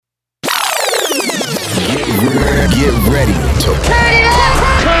Get ready to turn it up!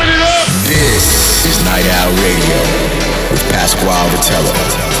 Turn it up! This is Night Owl Radio with Pasquale Vitello.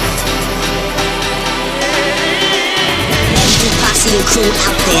 Every posse and crew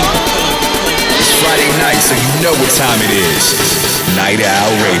out there. It's Friday night, so you know what time it is. Night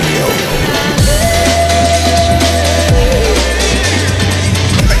Owl Radio.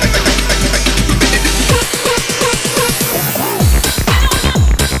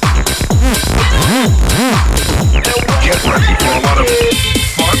 Get ready for a lot of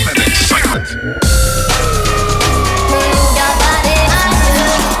fun and excitement.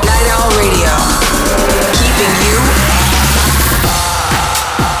 Night Owl Radio, keeping you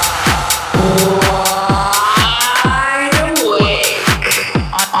wide awake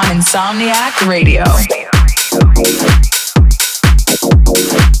on Insomniac Radio.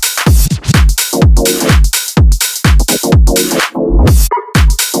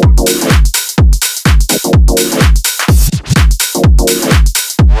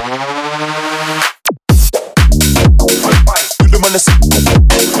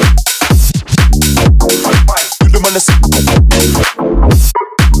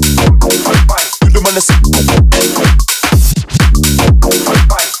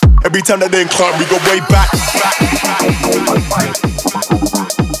 Every time that they in club, we go way back.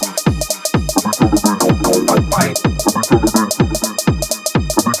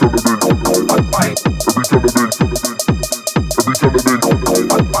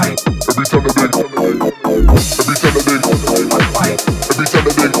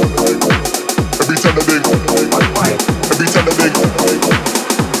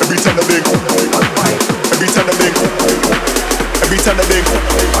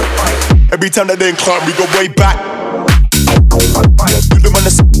 Every time that they in club, we go way back. Do them on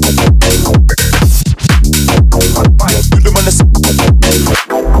the do them on the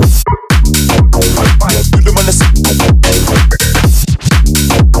do them on the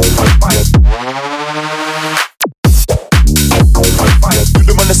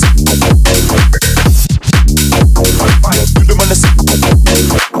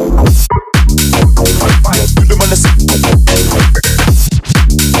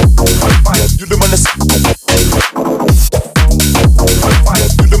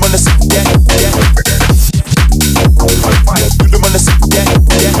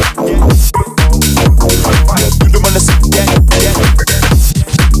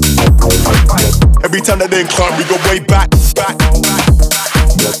Every time that they in club, we go way back.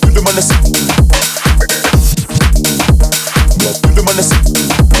 Do them on the do them on the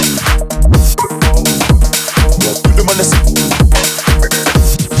do them on the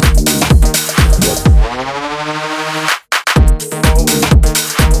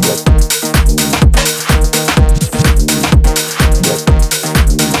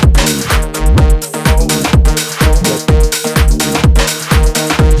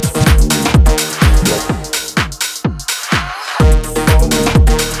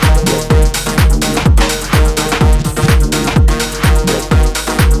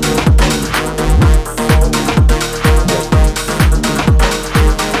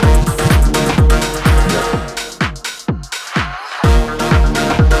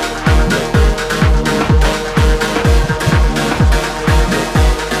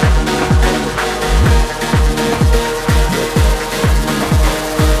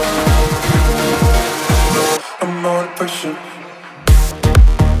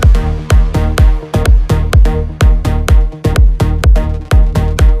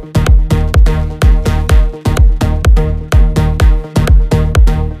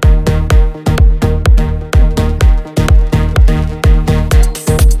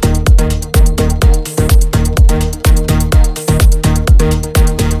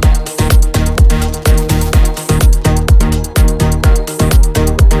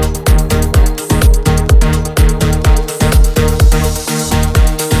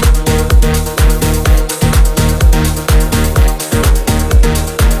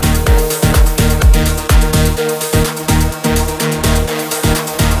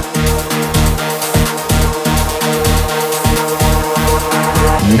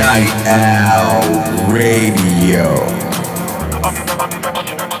Night Owl Radio.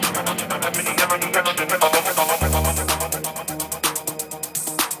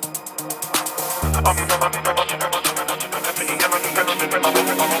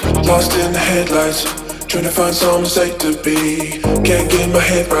 Lost in the headlights, trying to find some safe to be. Can't get my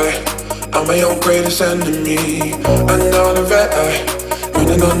head right, I'm my own greatest enemy. Another red eye,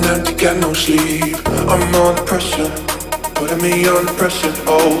 running on empty, got no sleep. I'm under pressure, putting me under pressure,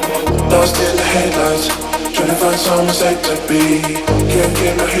 oh. Lost in the headlights, trying to find some safe to be. Can't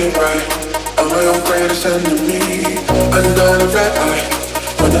get my head right, I'm my own greatest enemy. Another red eye,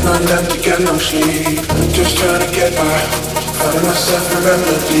 running on empty, get no sleep. Just trying to get by, finding myself in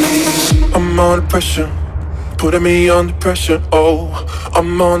remedies. I'm under pressure, putting me under pressure. Oh,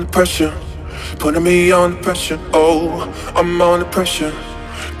 I'm under pressure, putting me under pressure. Oh, I'm under pressure,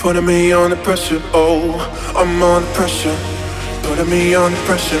 putting me under pressure. Oh, I'm under pressure, putting me under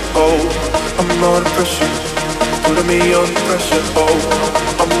pressure. Oh, I'm under pressure, putting me under pressure. Oh,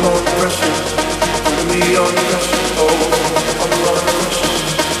 I'm under pressure, putting me under pressure. Oh, I'm under pressure,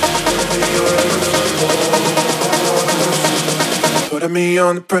 putting me under pressure. Putting me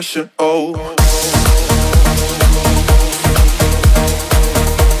under pressure. Oh.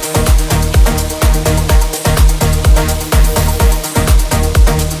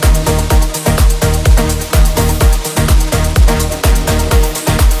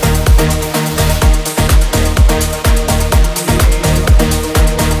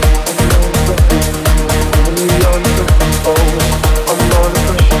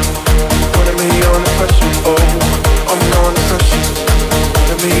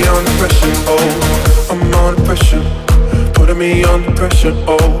 Pressure,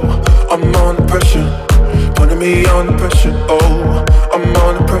 oh, I'm under pressure, putting me under pressure, oh, I'm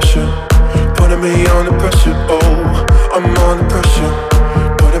under pressure, putting me under pressure, oh, I'm under pressure,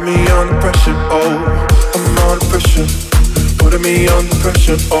 putting me under pressure, oh, I'm under pressure, putting me under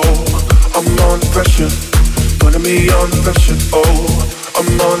pressure, oh, I'm under pressure, putting me under pressure, oh,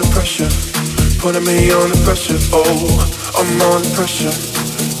 I'm under pressure, putting me under pressure, oh, I'm under pressure,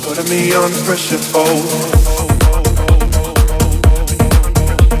 putting me under pressure, oh.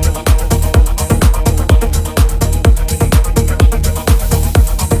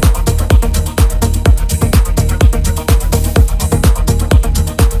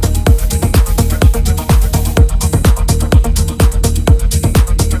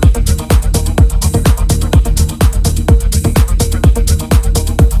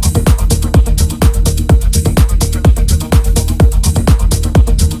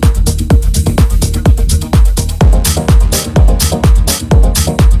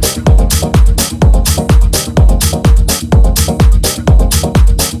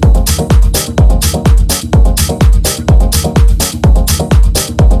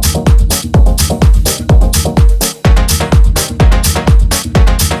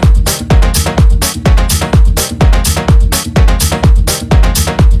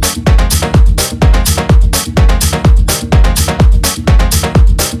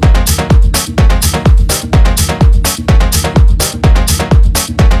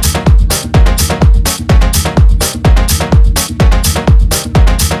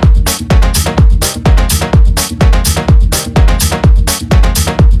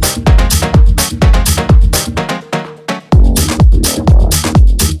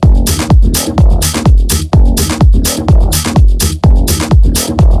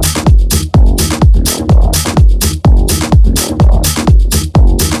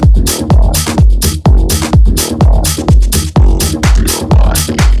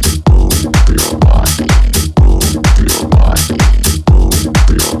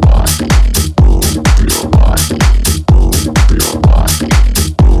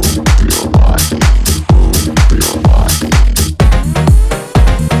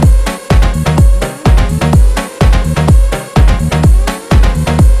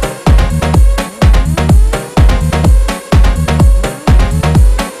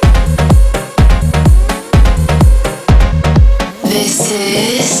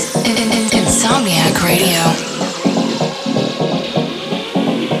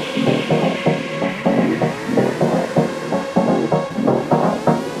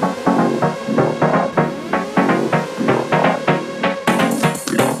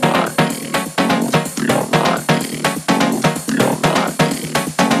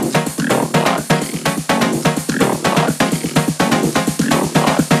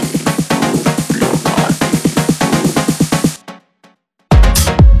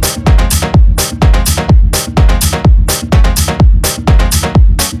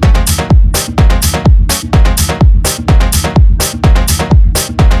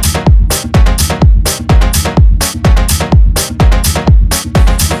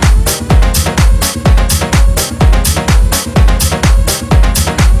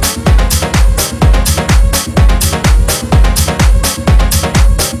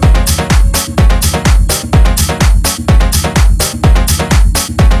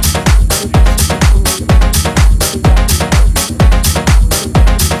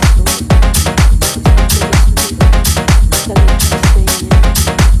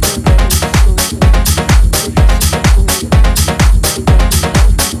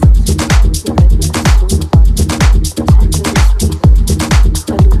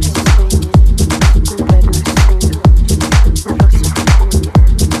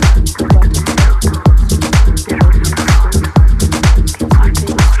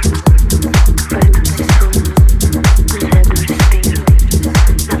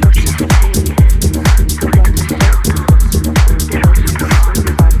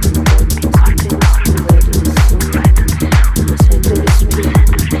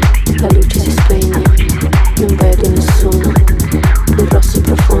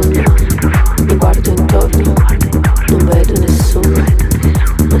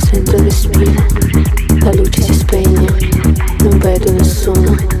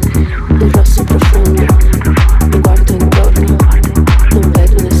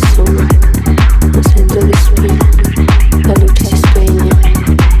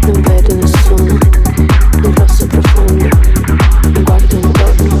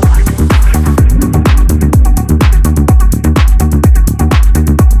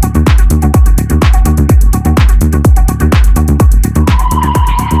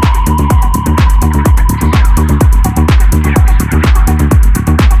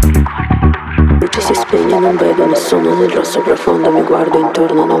 non vedo nessuno nel rosso profondo, mi guardo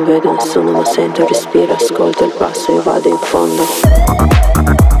intorno, non vedo nessuno, ma sento, respiro, ascolto il passo, io vado in fondo.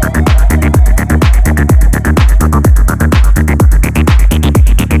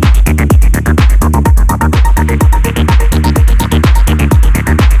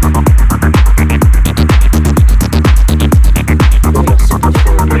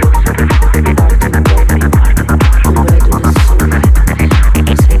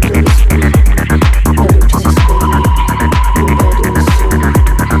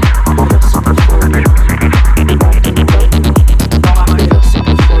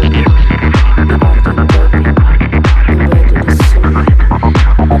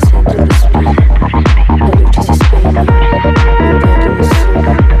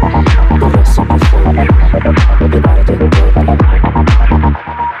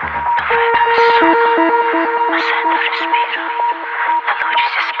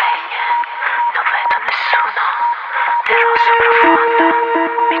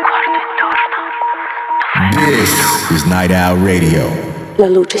 La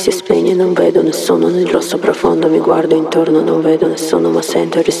luce si spegne, non vedo nessuno nel rosso profondo, mi guardo intorno, non vedo nessuno, ma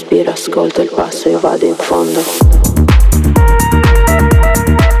sento il respiro, ascolto il passo, io vado in fondo.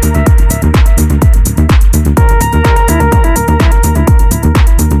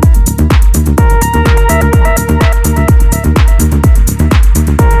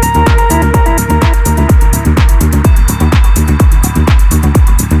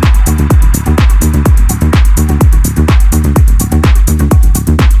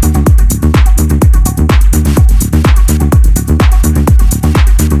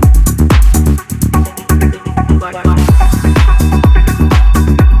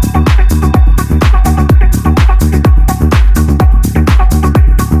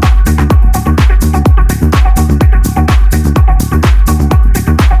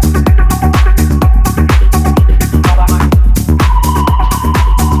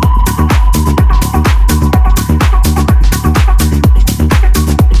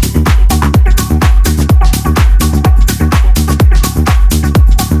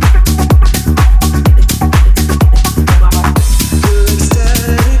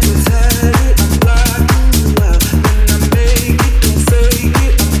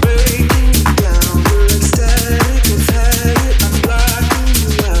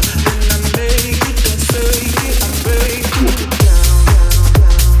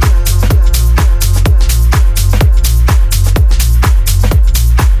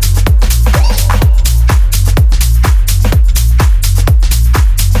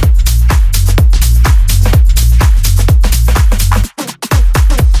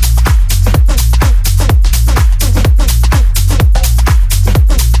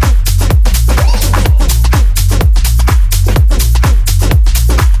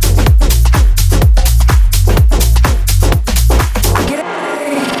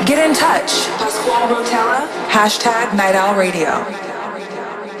 Night Owl Radio.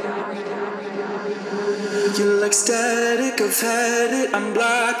 You're like static, I've had it, I'm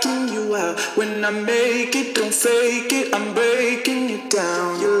blocking you out. When I make it, don't fake it, I'm breaking it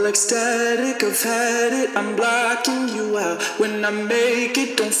down. You're like static, I've had it, I'm blocking you out. When I make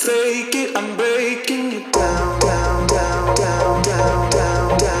it, don't fake it, I'm breaking it down. Down, down, down, down,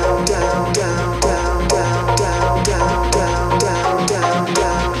 down, down, down, down, down, down, down, down, down, down, down,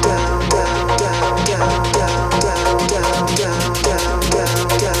 down,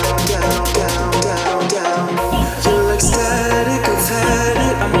 down, down, down. Static, I've had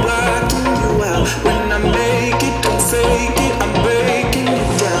it, I'm blocking you out. When I make it, don't fake it, I'm breaking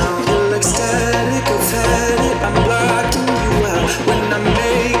it down. You're like static, I've had it, I'm blocking you out. When I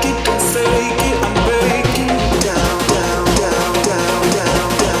make it, don't fake it, I'm breaking it down, down, down, down,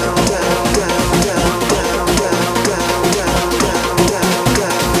 down.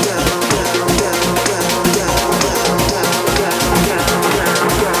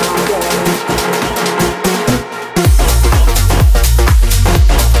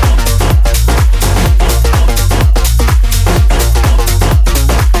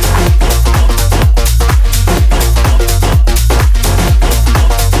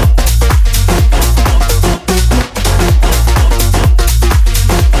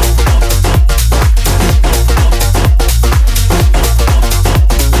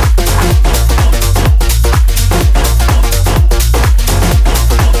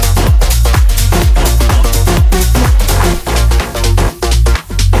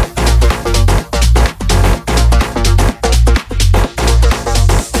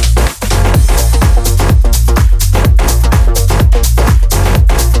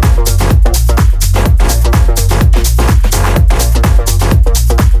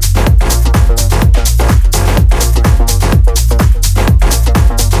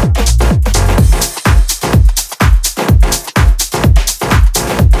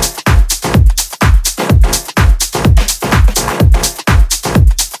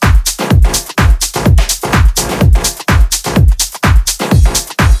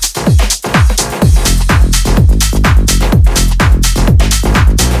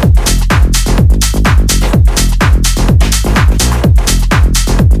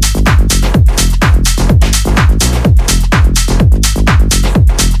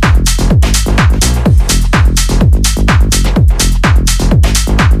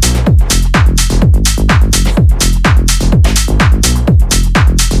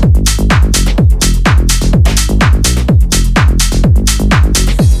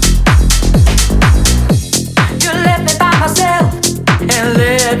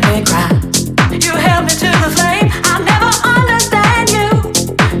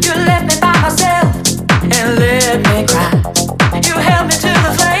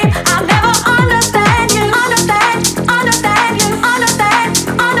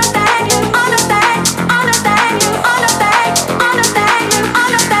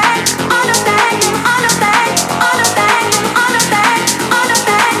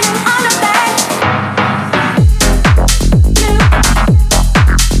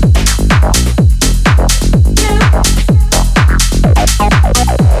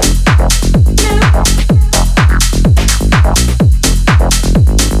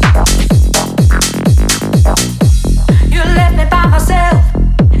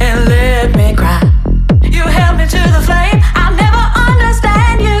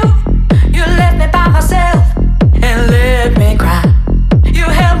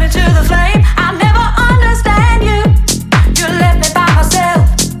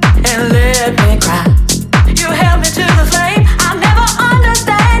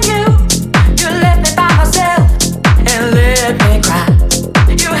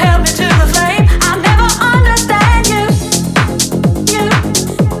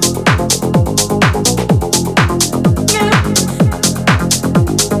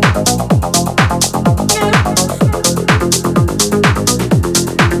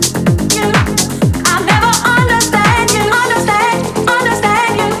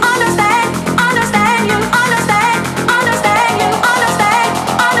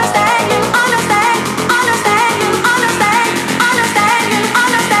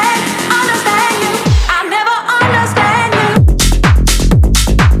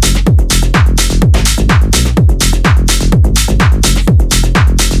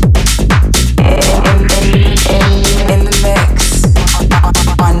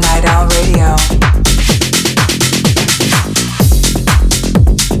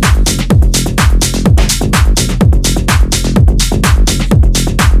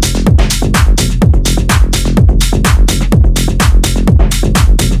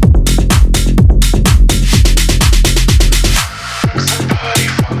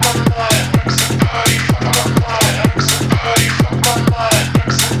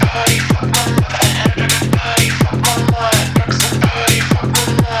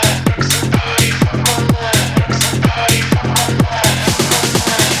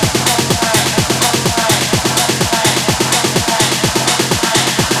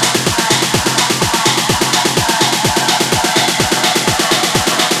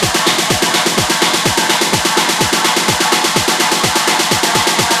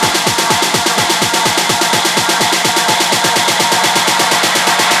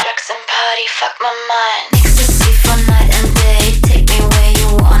 my mind. Ecstasy for night and day. Take me where you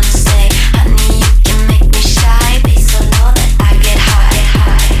wanna stay. Honey, you can make me shy. Be so low that I get high,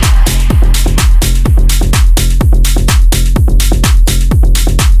 high.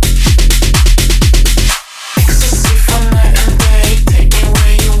 Ecstasy for night and day. Take me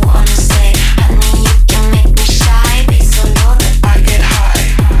where you wanna stay. Honey, you can make me shy. Be so low that I get high.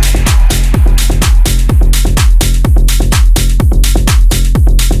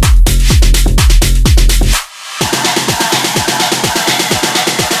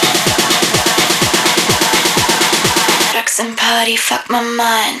 Drugs and party fuck my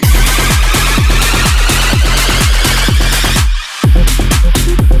mind.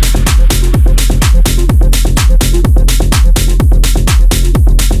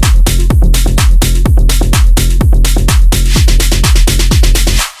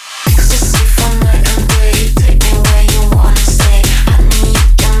 Ecstasy for night and day. Take me where you wanna stay. Honey, you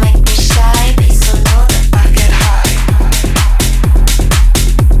can make me shy. Be so low that I get high.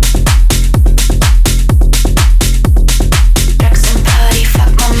 Drugs and party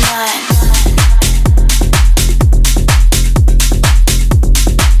fuck my mind.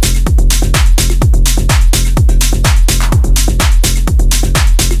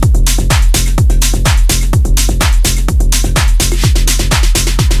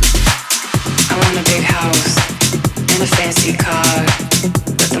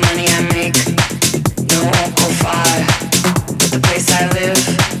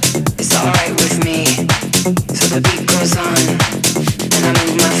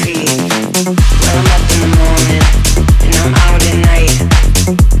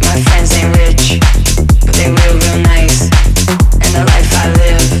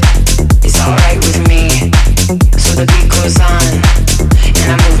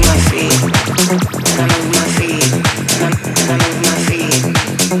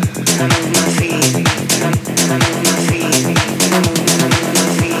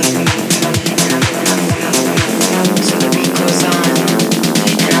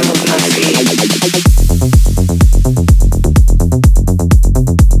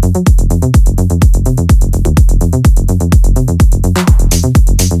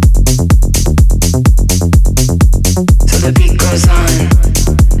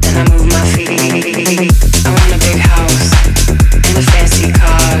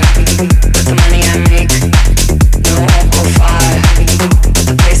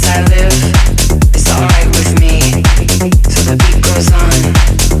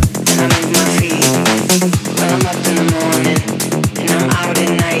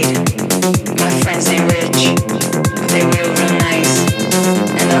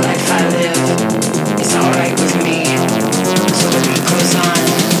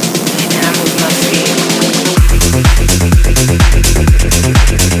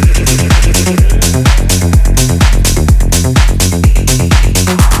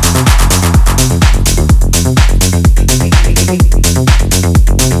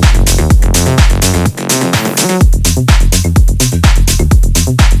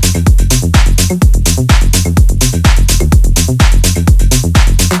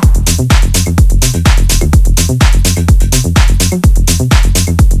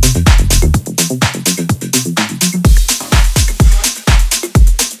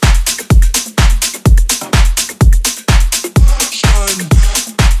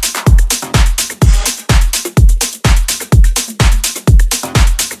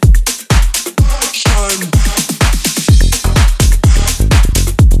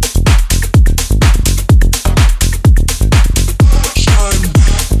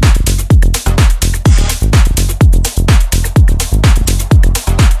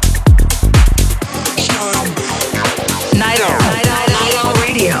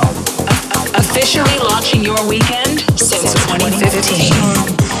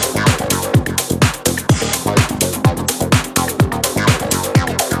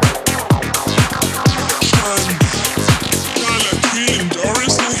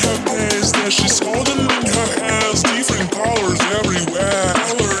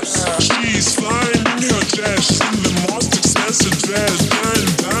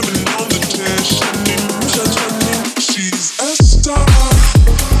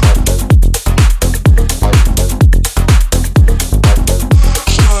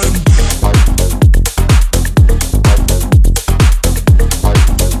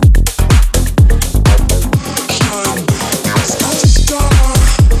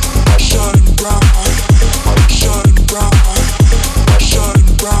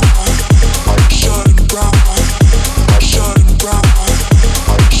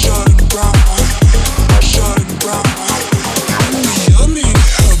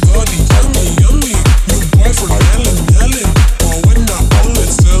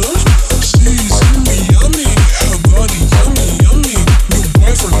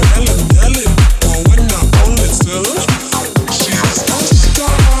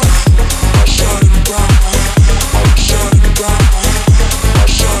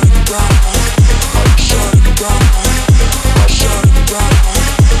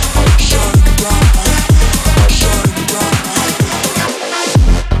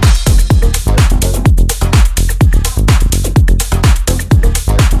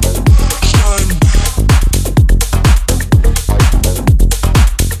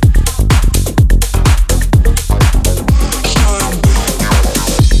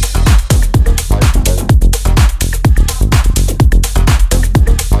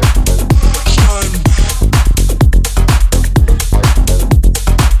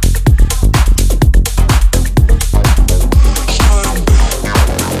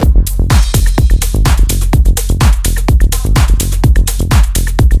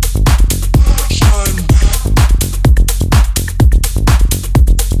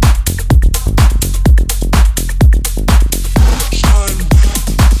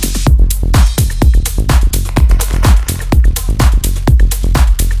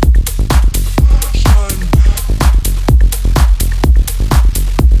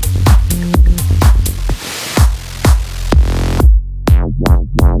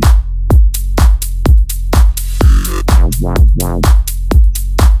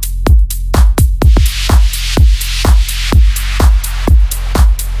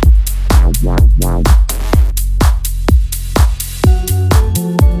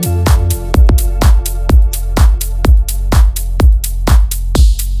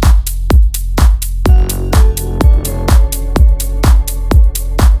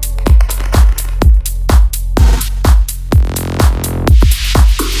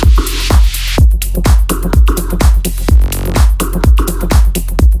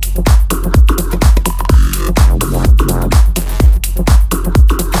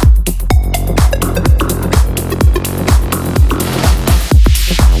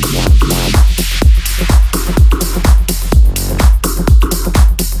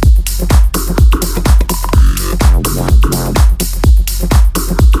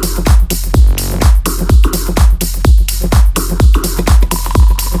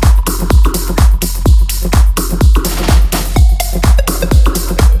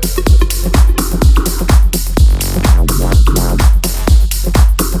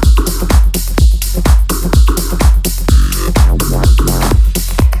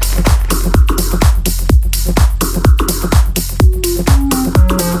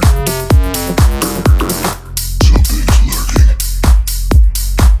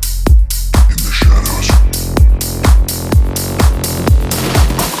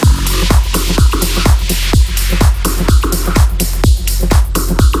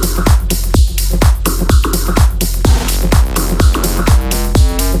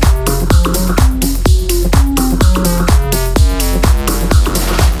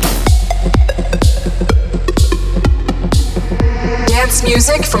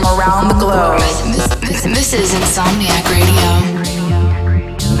 music from around the globe. This is Insomniac Radio.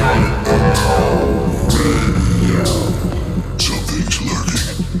 Something's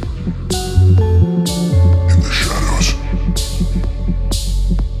lurking in the shadows.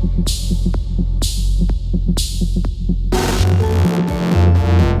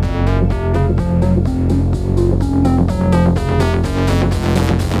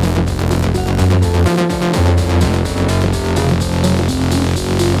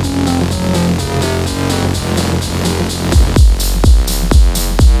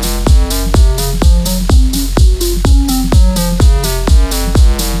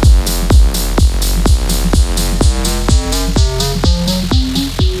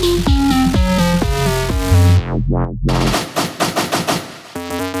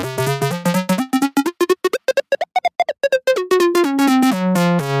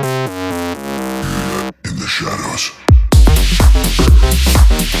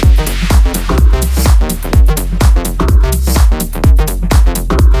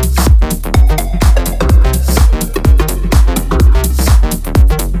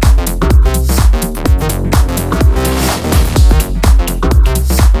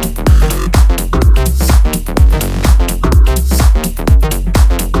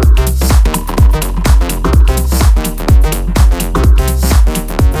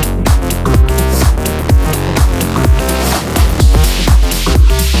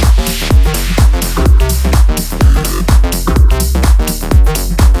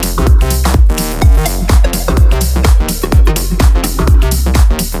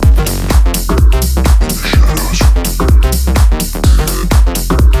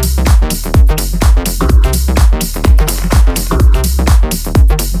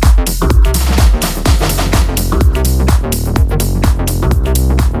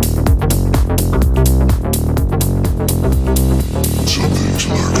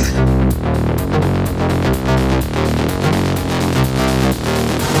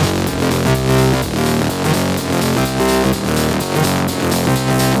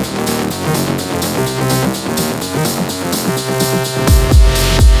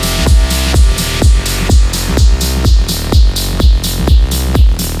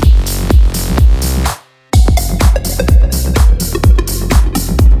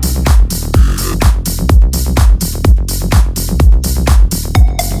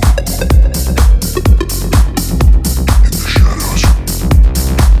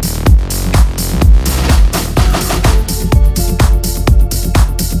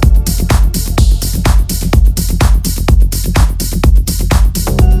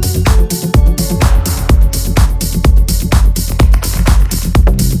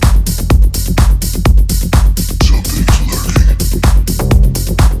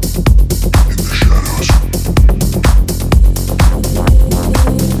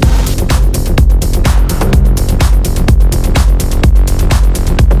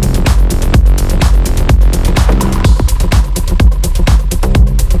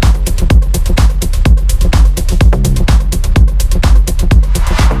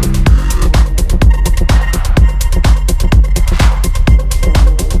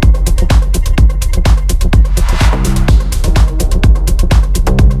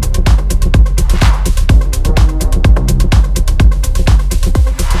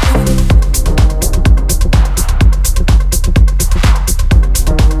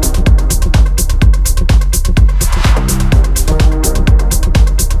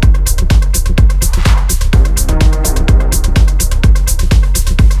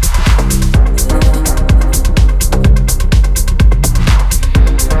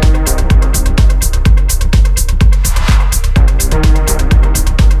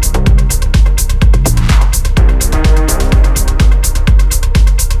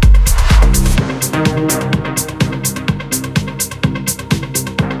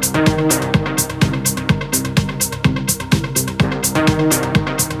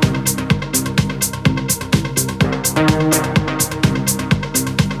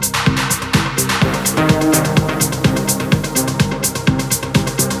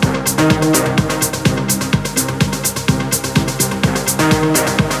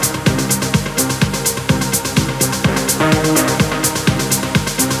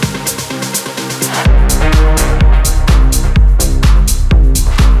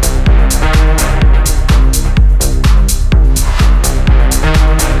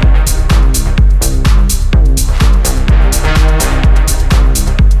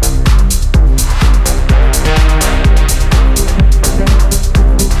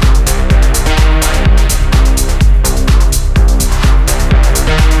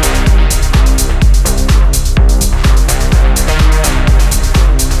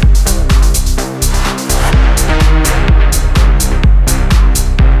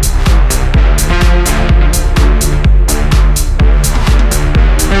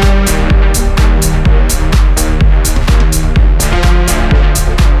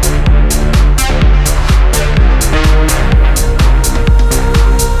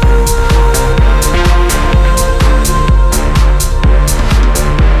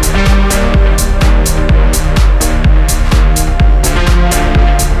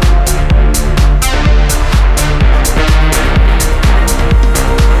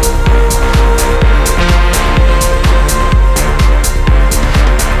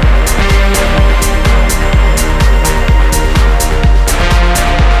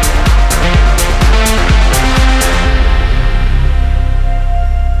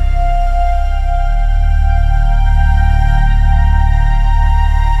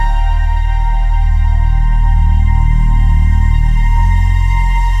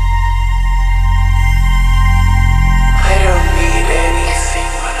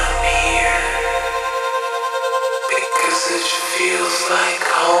 like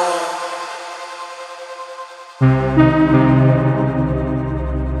home.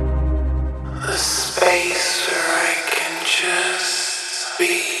 A space where I can just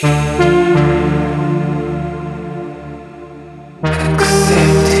be.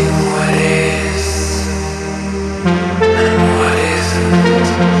 Accepting what is and what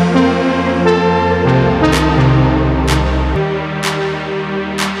isn't.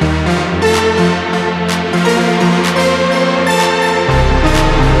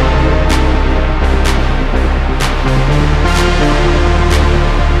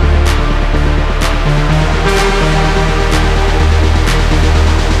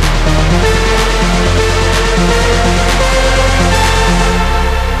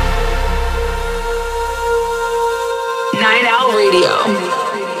 Night Owl Radio.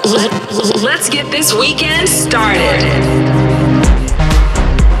 Let's get this weekend started.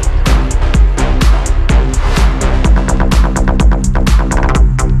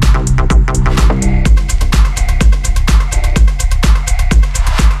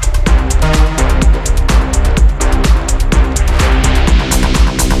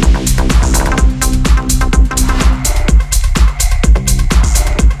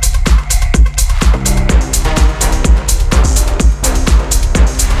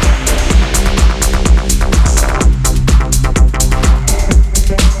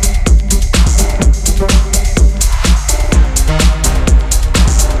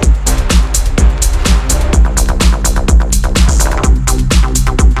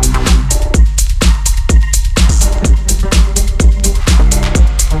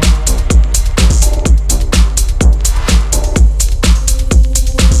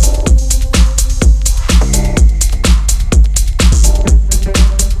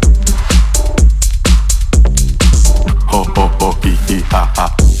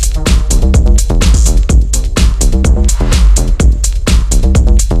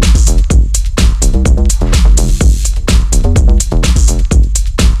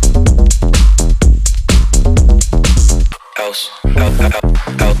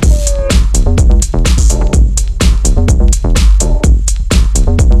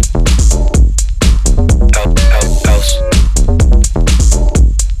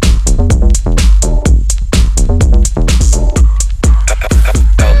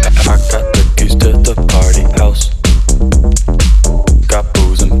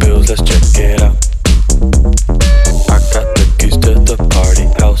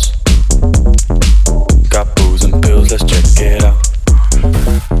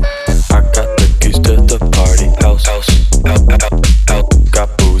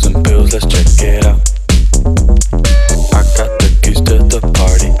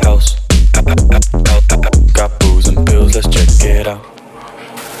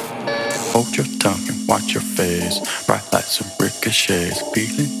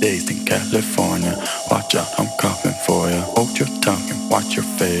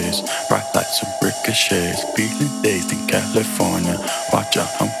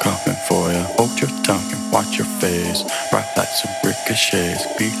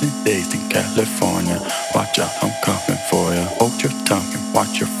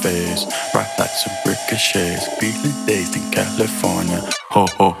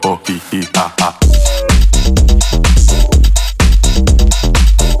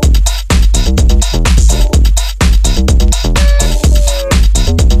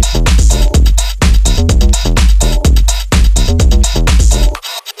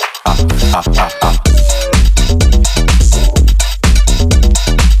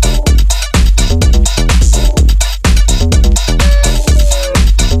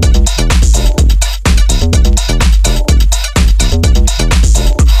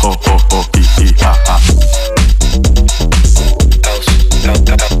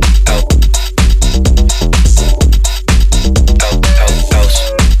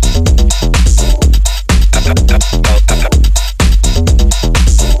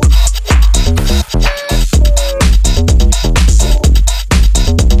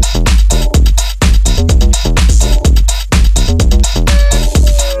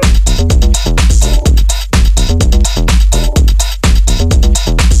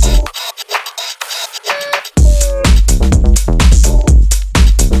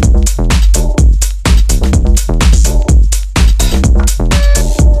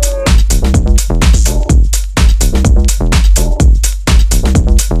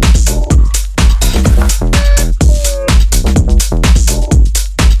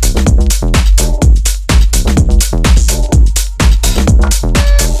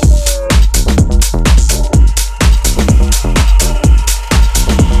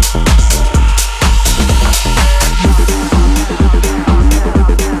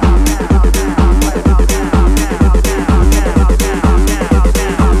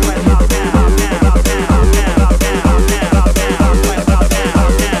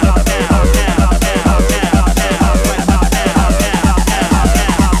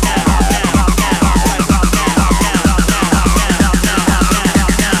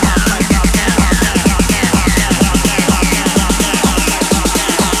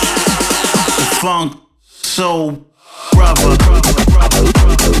 soul brother.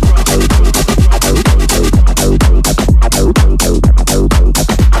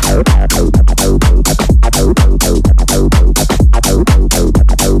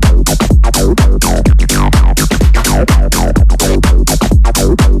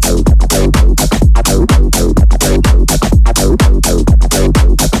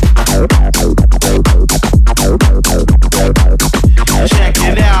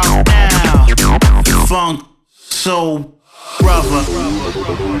 Funk soul brother.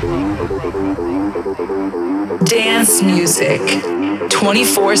 Dance music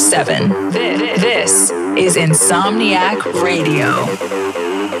 24/7. This is Insomniac Radio.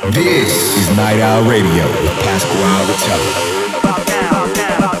 This is Night Owl Radio with Pasquale Vitello.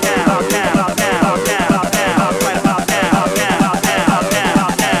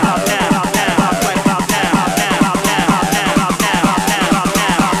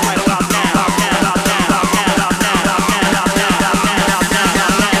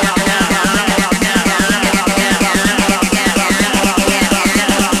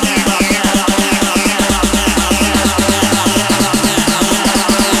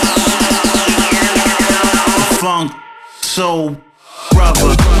 Soul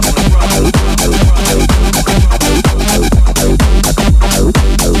brother.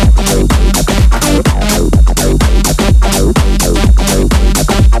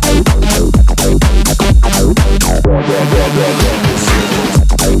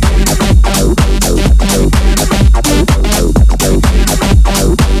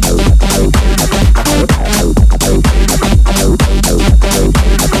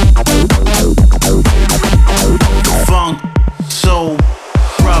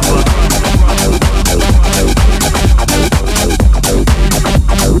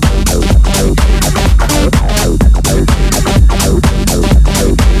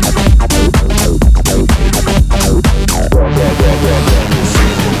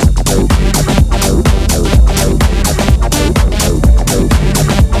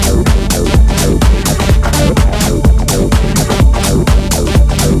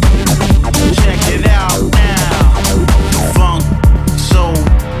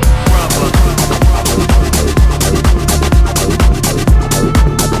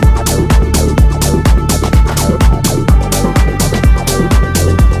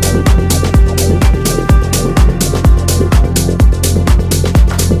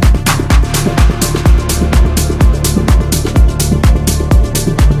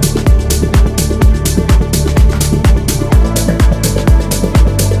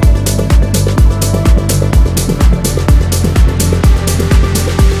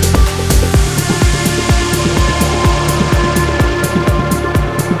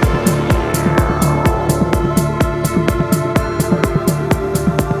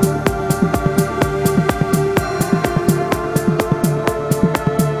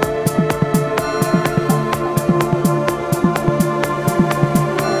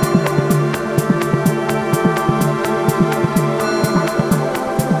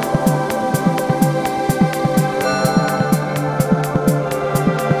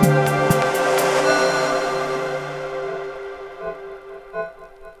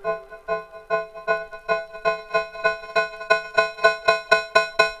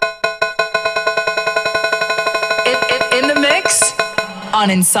 On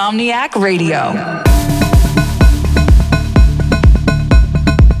Insomniac Radio.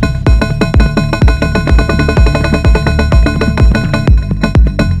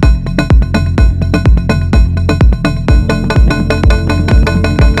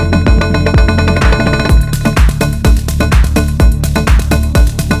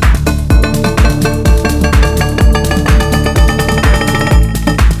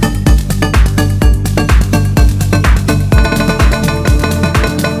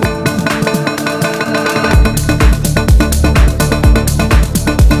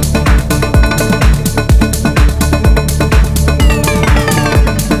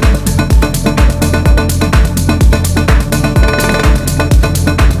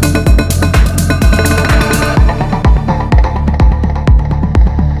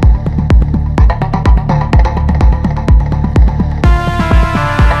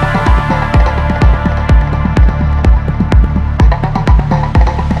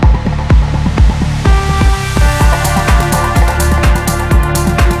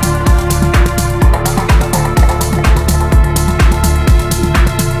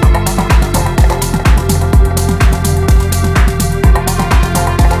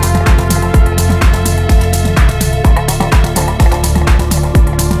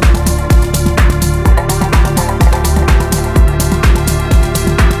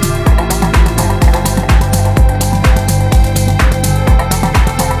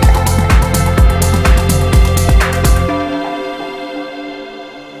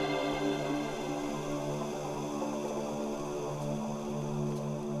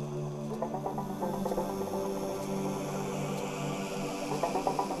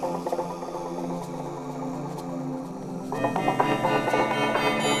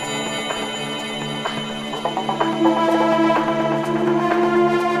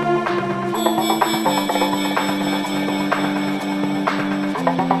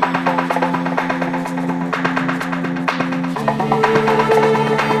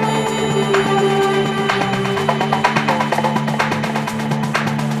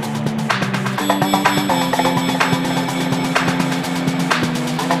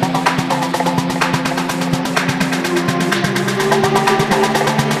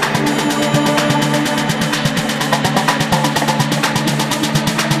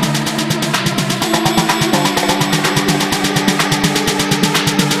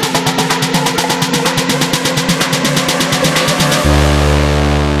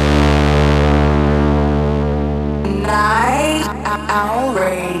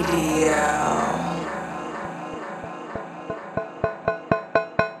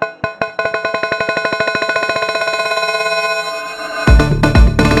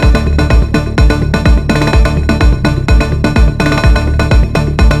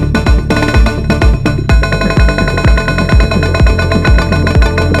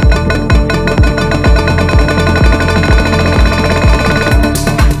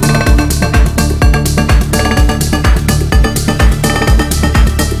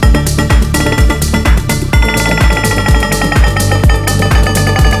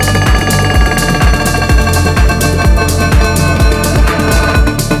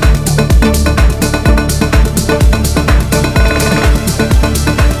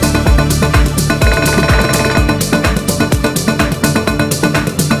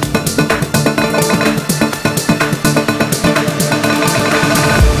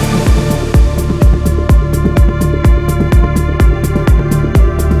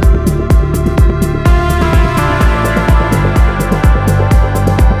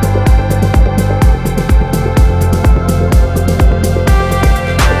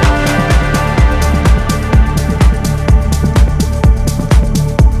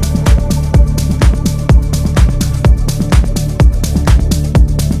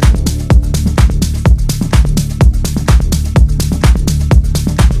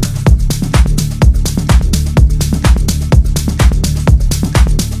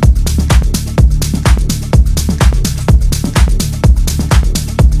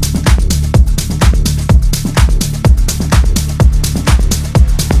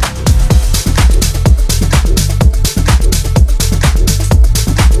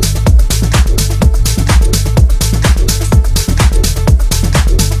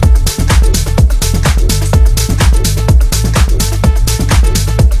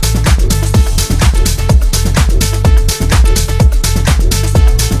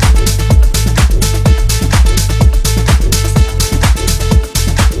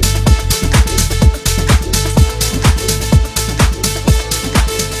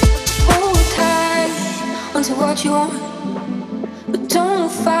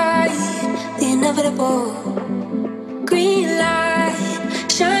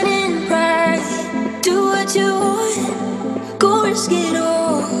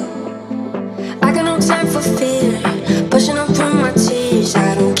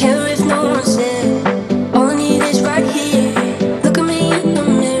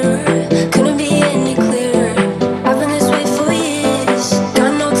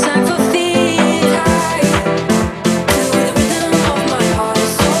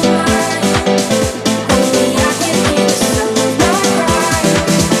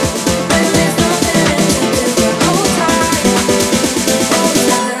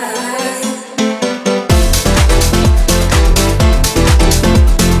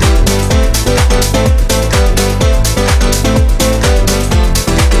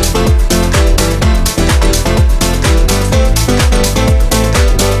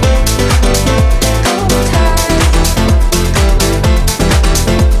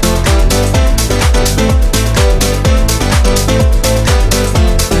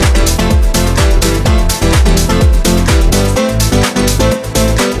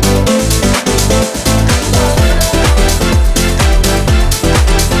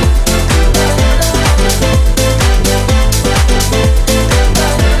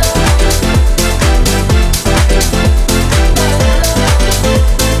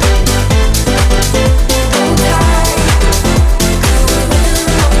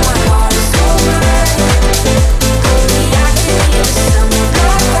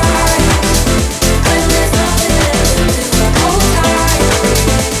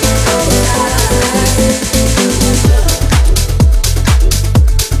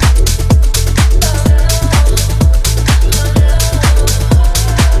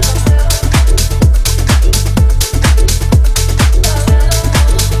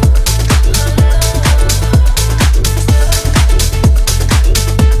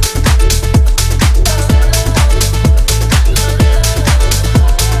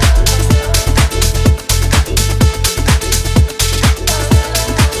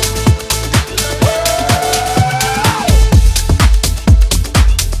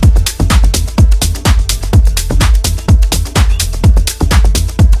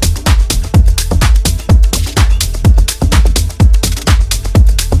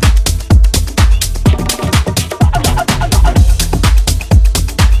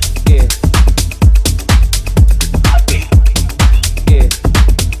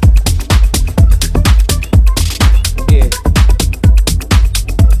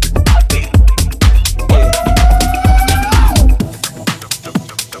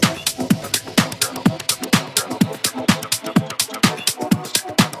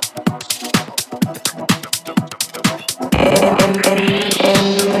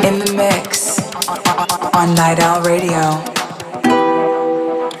 on Night Owl Radio.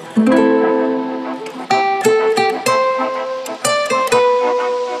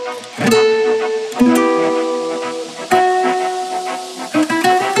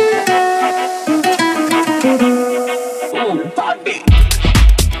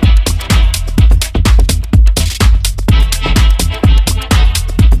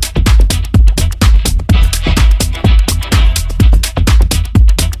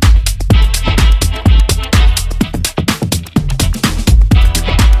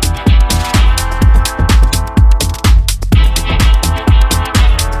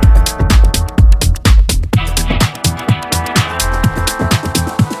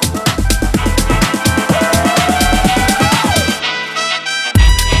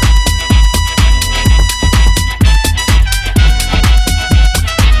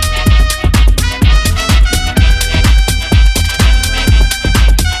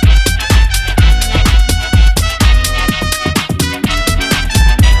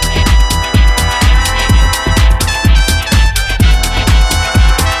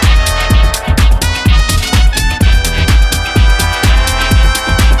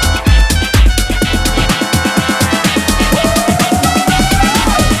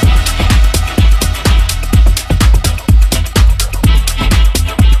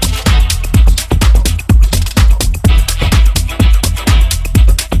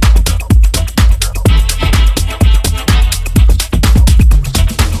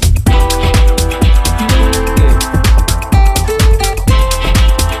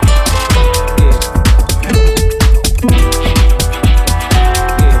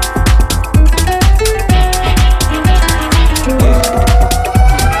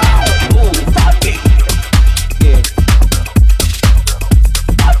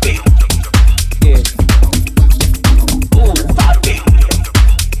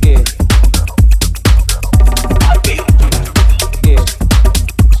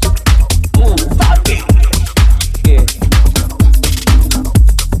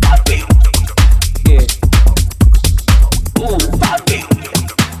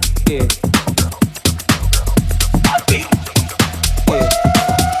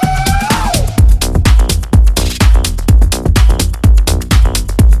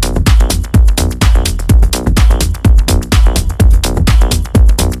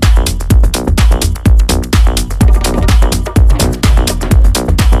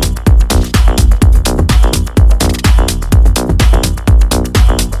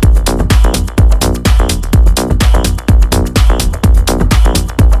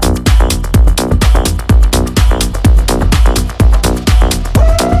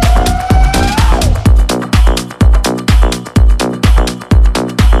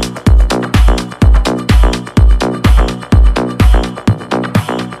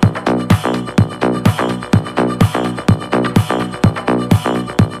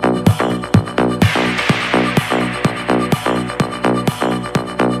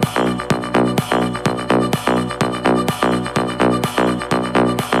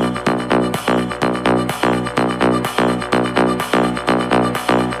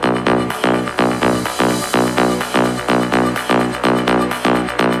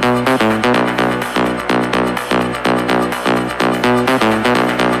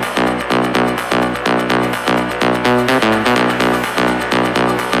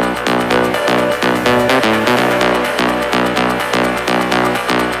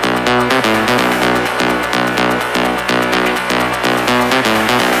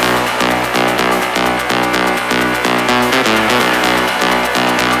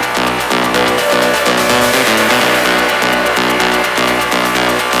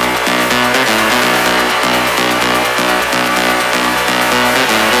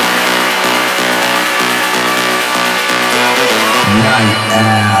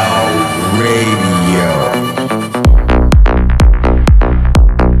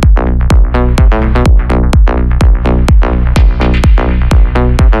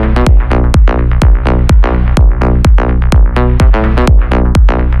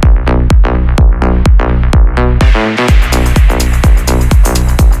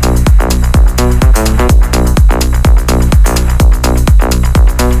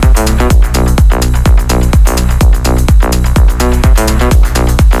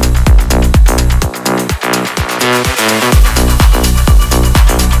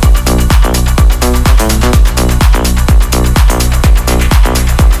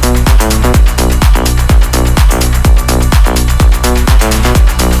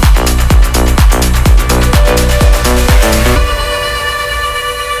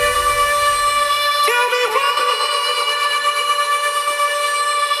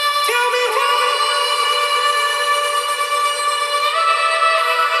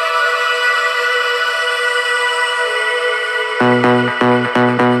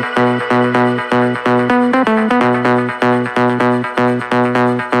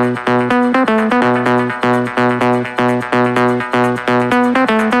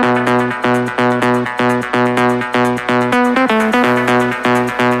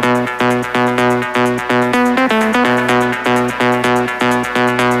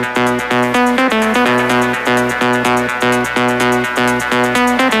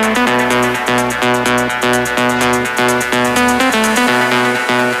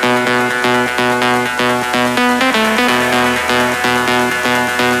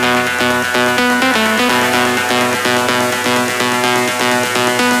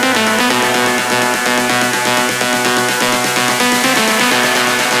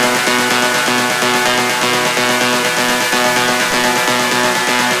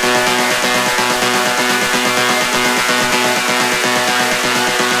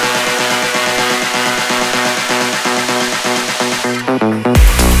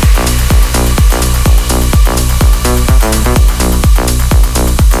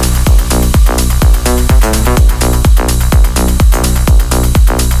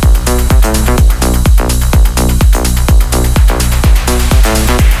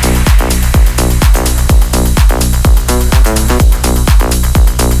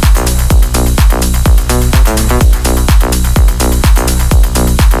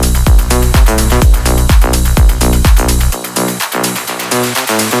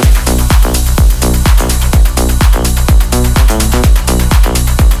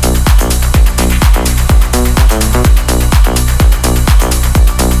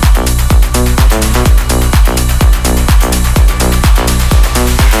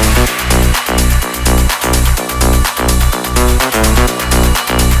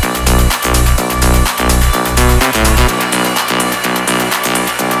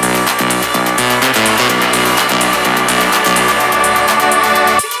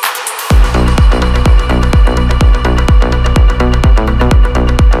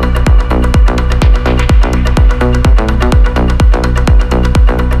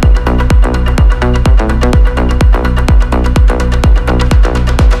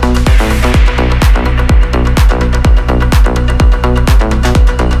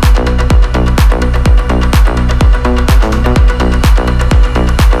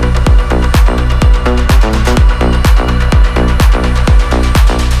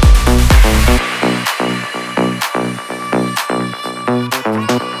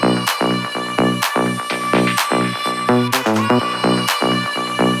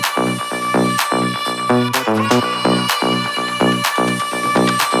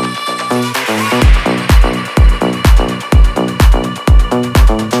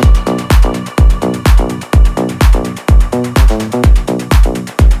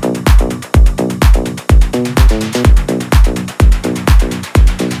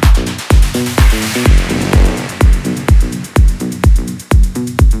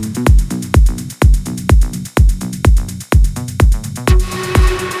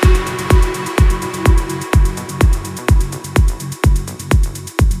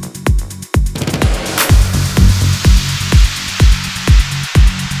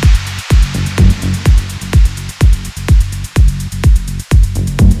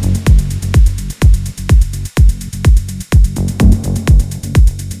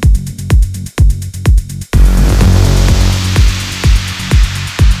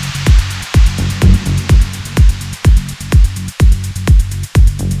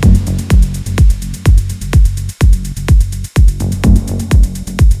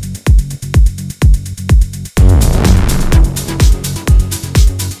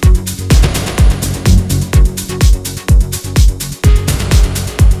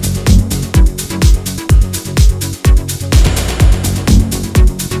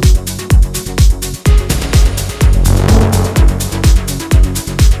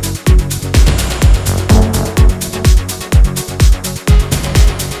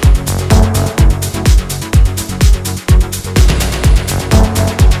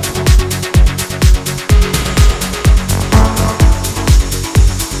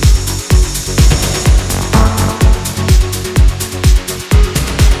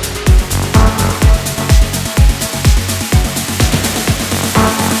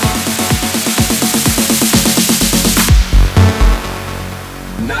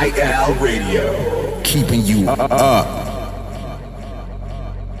 Owl Radio, keeping you up.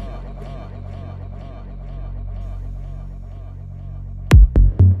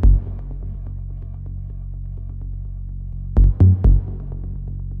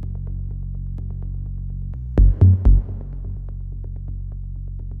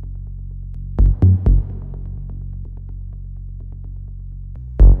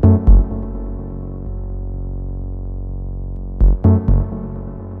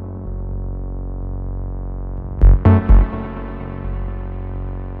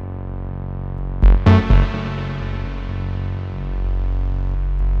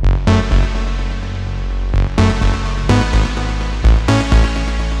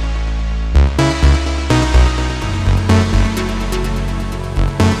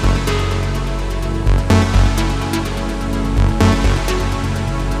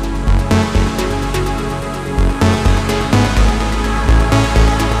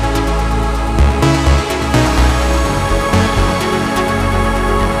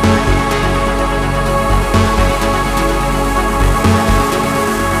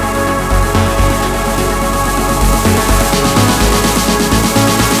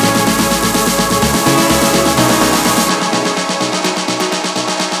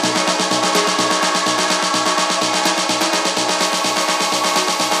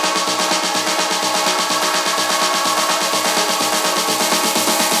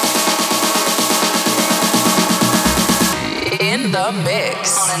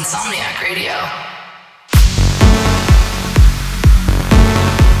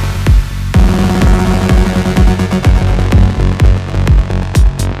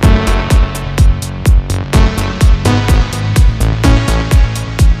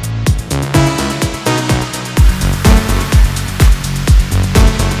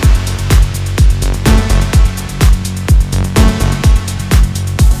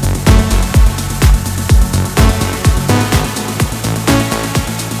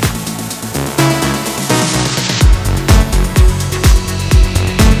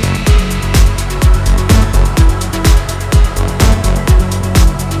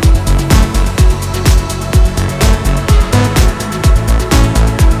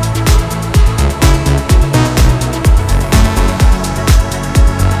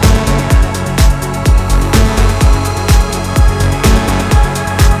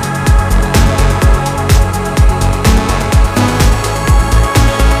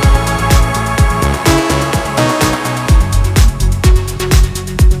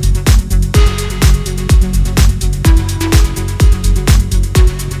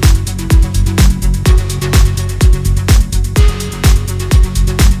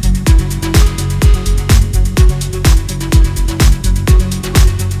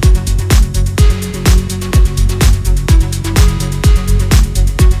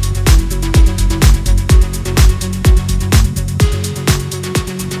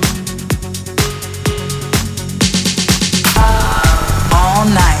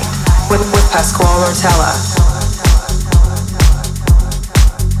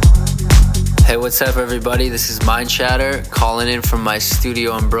 Hey, what's up everybody? This is Mindchatter calling in from my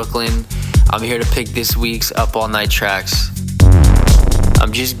studio in Brooklyn. I'm here to pick this week's Up All Night tracks.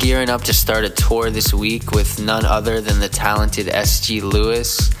 I'm just gearing up to start a tour this week with none other than the talented SG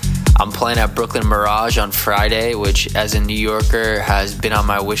Lewis. I'm playing at Brooklyn Mirage on Friday, which as a New Yorker has been on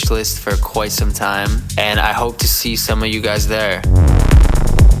my wish list for quite some time, and I hope to see some of you guys there.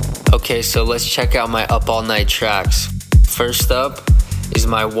 Okay, so let's check out my Up All Night tracks. First up is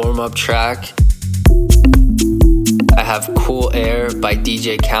my warm-up track. I have Cool Air by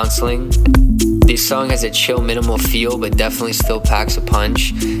DJ Counseling. This song has a chill, minimal feel, but definitely still packs a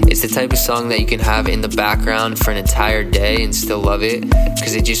punch. It's the type of song that you can have in the background for an entire day and still love it,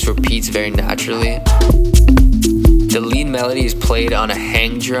 because it just repeats very naturally. The lead melody is played on a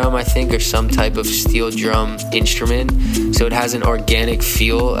hang drum, I think, or some type of steel drum instrument, so it has an organic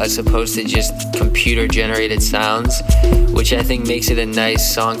feel as opposed to just computer-generated sounds, which I think makes it a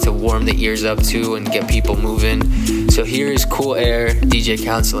nice song to warm the ears up to and get people moving. So here is Cool Air, DJ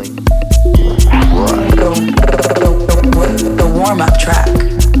Counseling. The warm-up track.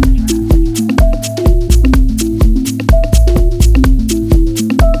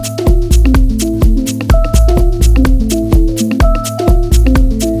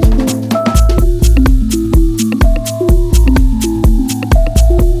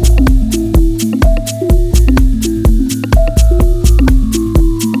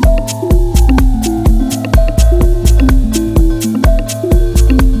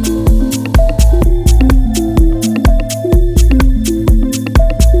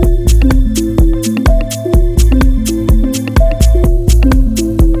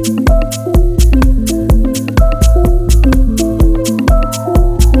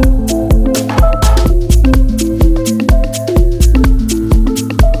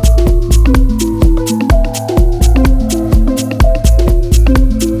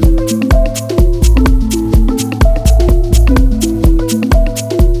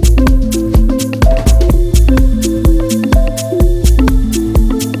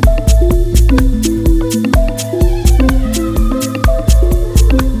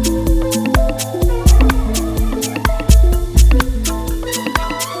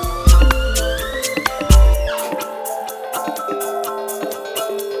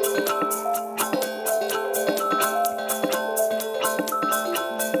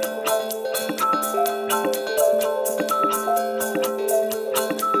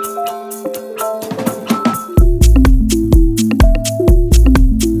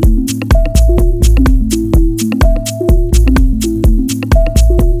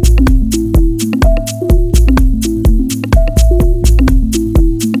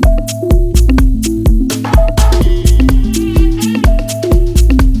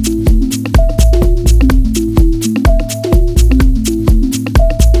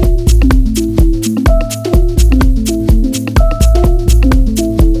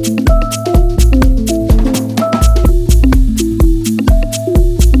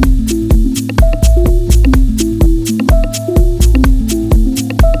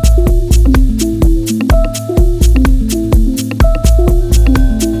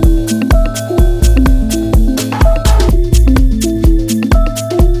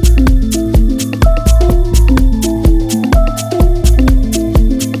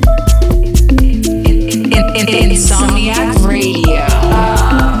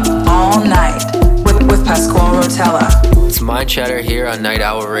 Mindchatter here on Night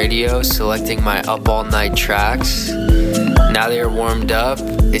Owl Radio, selecting my up all night tracks. Now they are warmed up,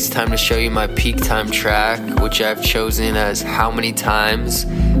 it's time to show you my peak time track, which I've chosen as How Many Times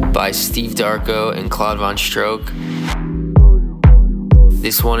by Steve Darko and Claude Von Stroke.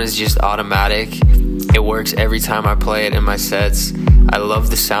 This one is just automatic. It works every time I play it in my sets. I love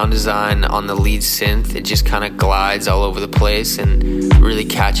the sound design on the lead synth. It just kind of glides all over the place and really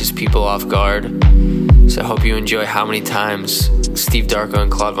catches people off guard. So I hope you enjoy How Many Times, Steve Darko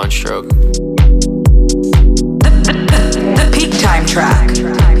and Claude Von Stroke. The peak time track.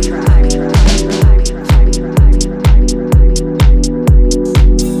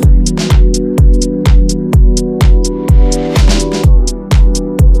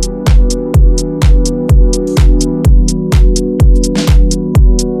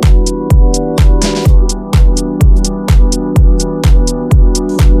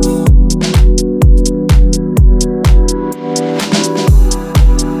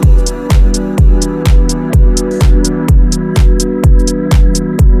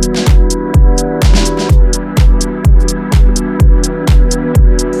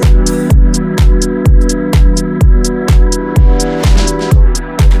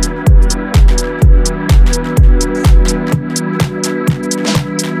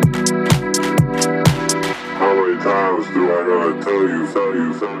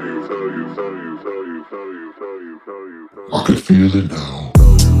 I could feel it now.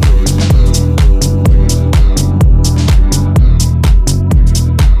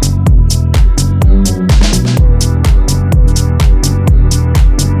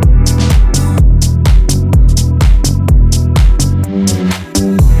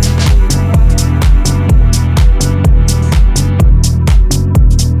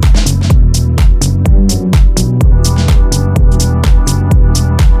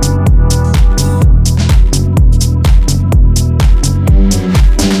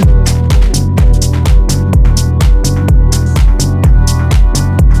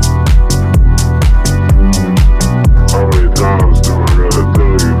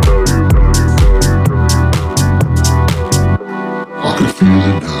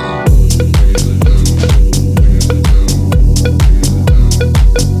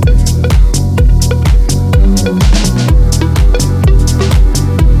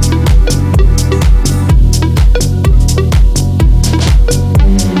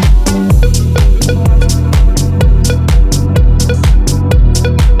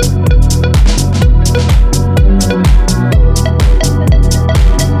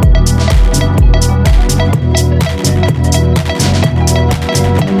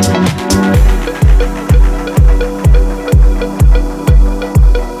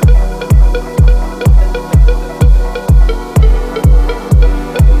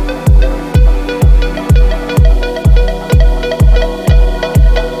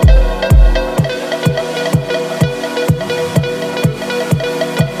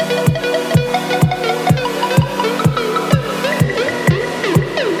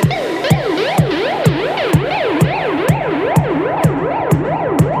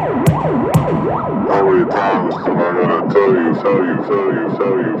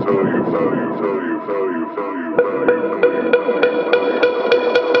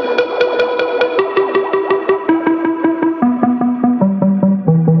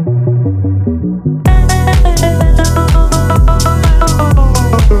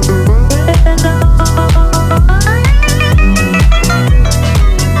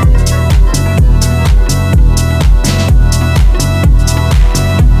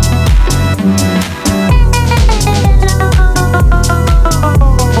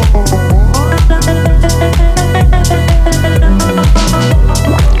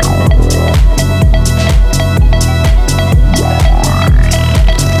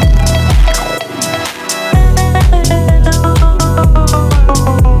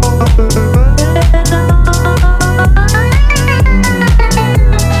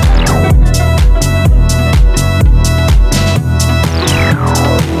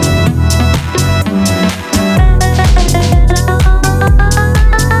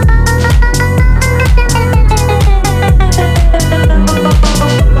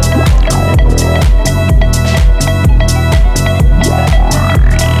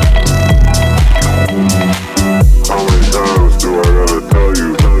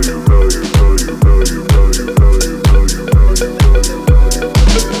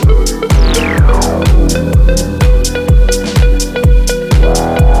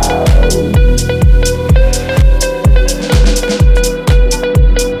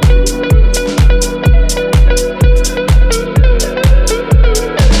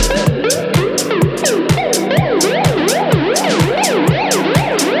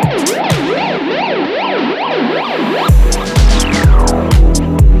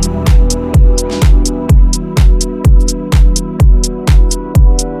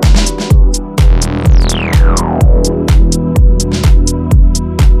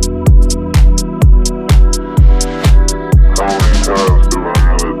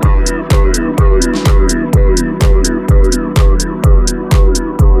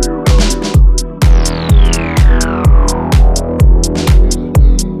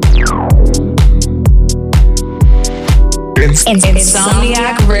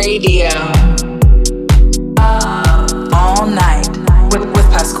 Insomniac Radio. All night with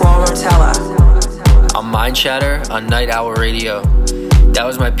Pasquale Rotella. On Mindchatter on Night Owl Radio. That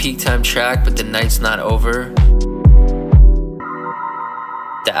was my peak time track, but the night's not over.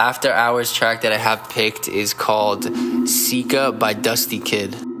 The after hours track that I have picked is called Sika by Dusty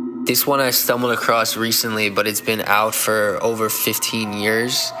Kid. This one I stumbled across recently, but it's been out for over 15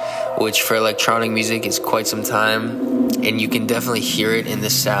 years, which for electronic music is quite some time, and you can definitely hear it in the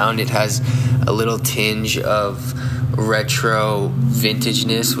sound. It has a little tinge of retro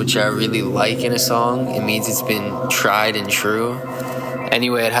vintageness, which I really like in a song. It means it's been tried and true.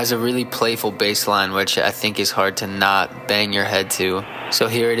 Anyway, it has a really playful bass line, which I think is hard to not bang your head to. So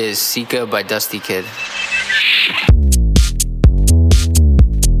here it is, Sika by Dusty Kid.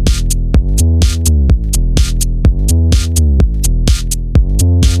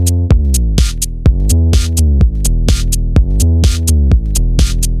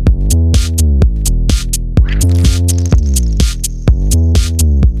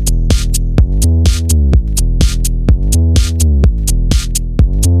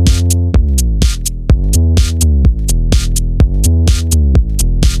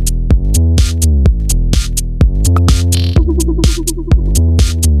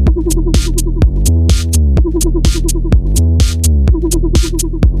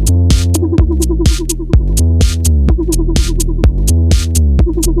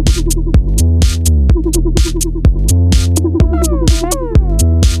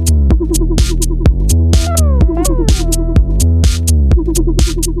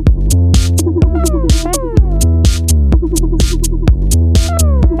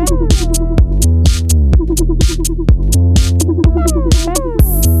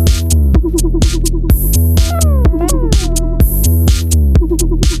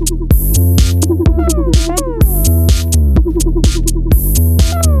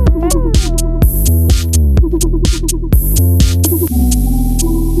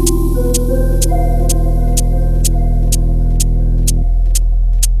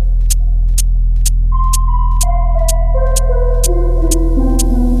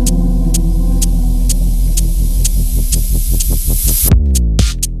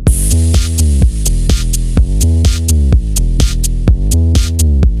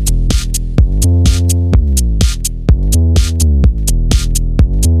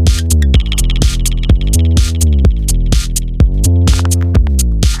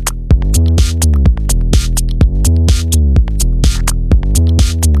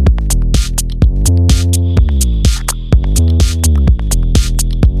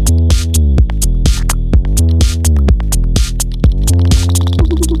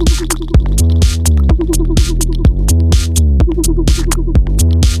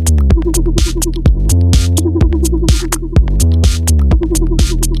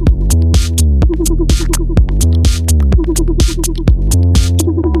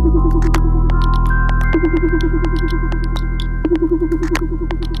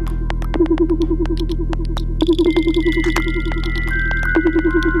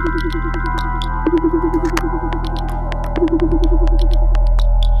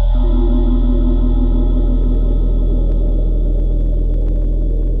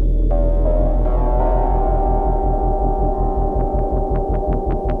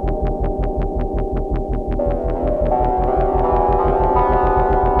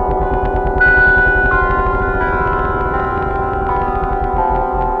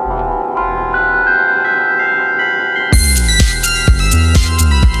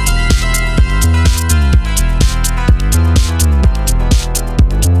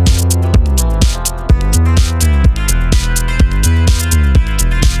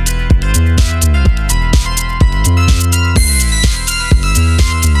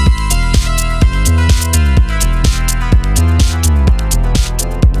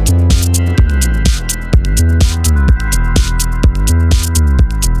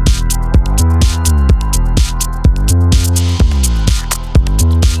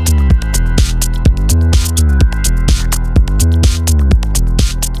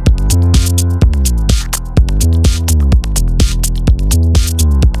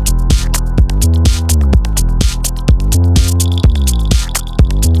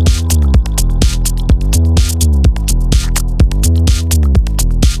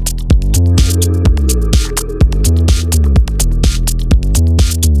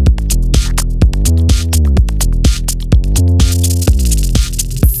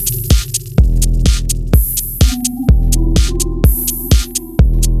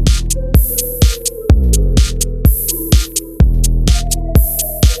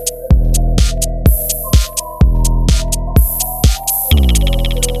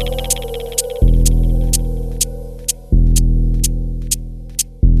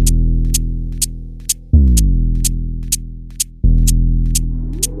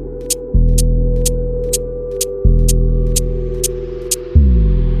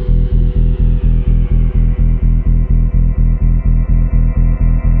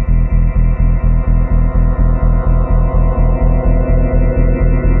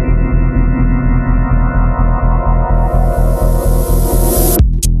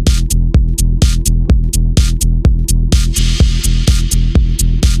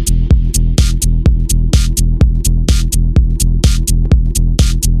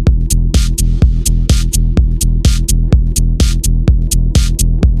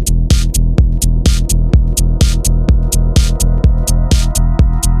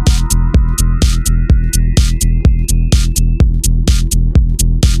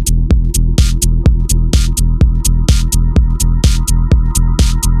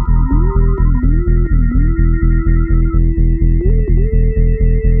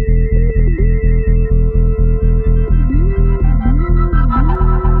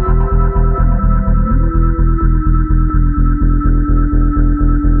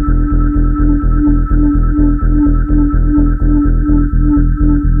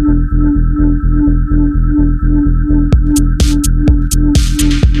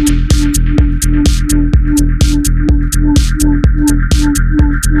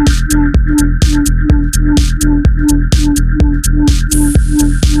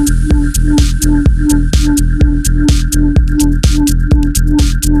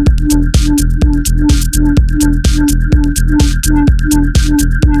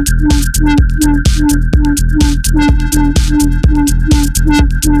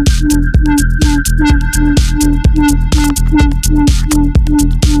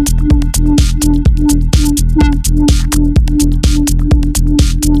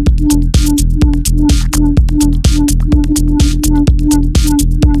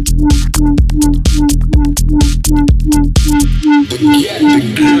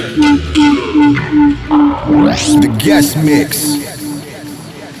 The guest mix.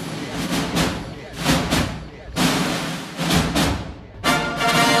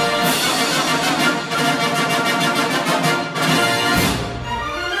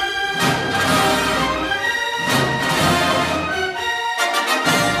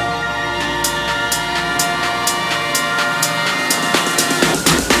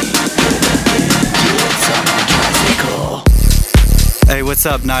 Hey, what's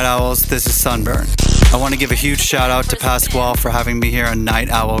up, Night Owls? This is Sunburn. I want to give a huge shout out to Pasquale for having me here on Night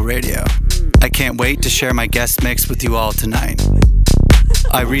Owl Radio. I can't wait to share my guest mix with you all tonight.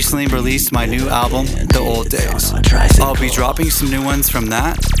 I recently released my new album, The Old Days. I'll be dropping some new ones from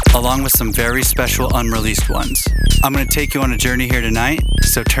that, along with some very special unreleased ones. I'm going to take you on a journey here tonight,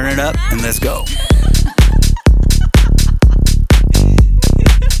 so turn it up and let's go.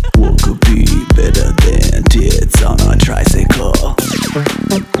 What could be better than tits on a tricycle?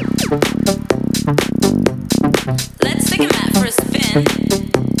 Let's take a mat for a spin.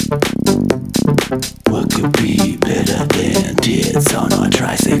 What could be better than tits on a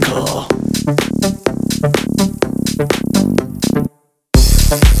tricycle?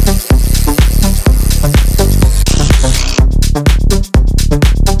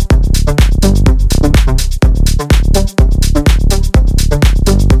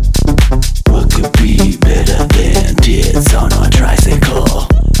 What could be better than tits on a tricycle?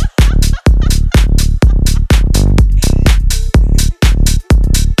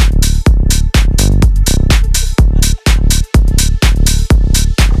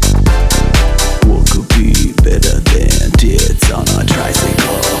 What could be better than tits on a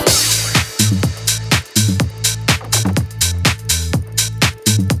tricycle?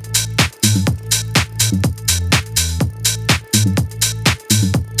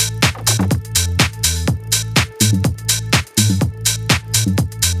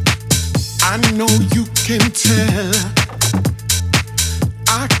 I know you can tell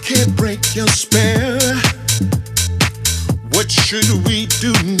I can't break your spell. What should we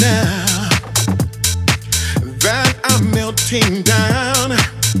do now that I'm melting down?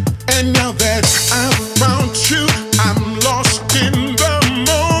 And now that I've found you, I'm lost in the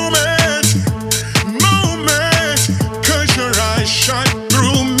moment. 'Cause your eyes shine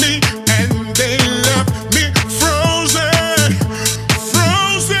through me and they left me frozen.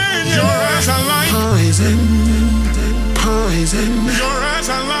 Your eyes are like poison. Your eyes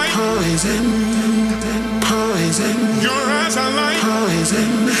are like poison. Your eyes are like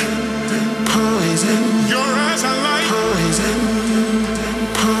poison. Your eyes are like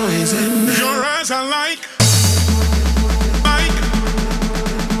poison. Your eyes are like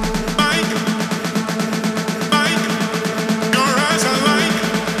Your eyes are like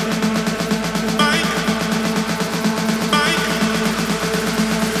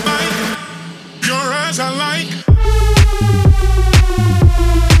Your eyes are like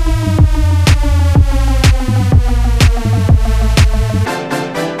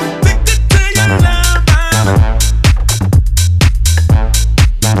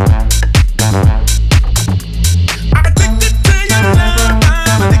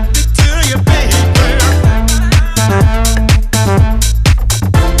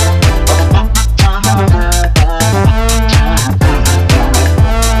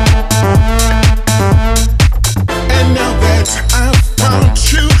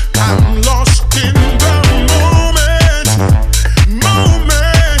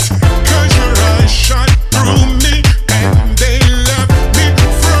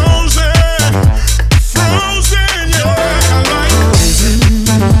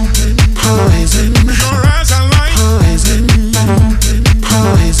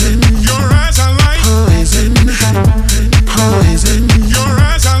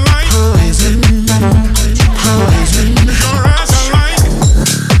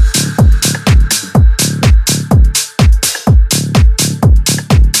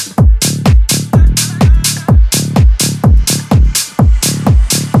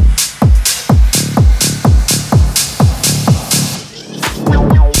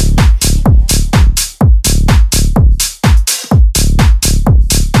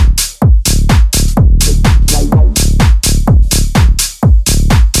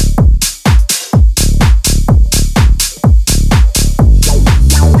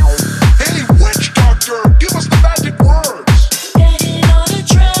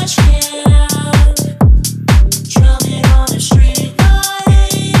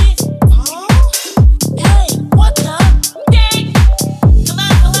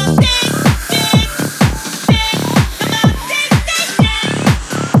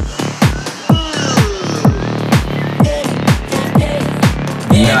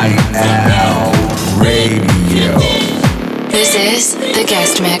Night Owl Radio. This is the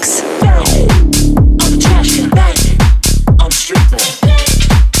guest mix. I'm trash can banging. I'm street ball.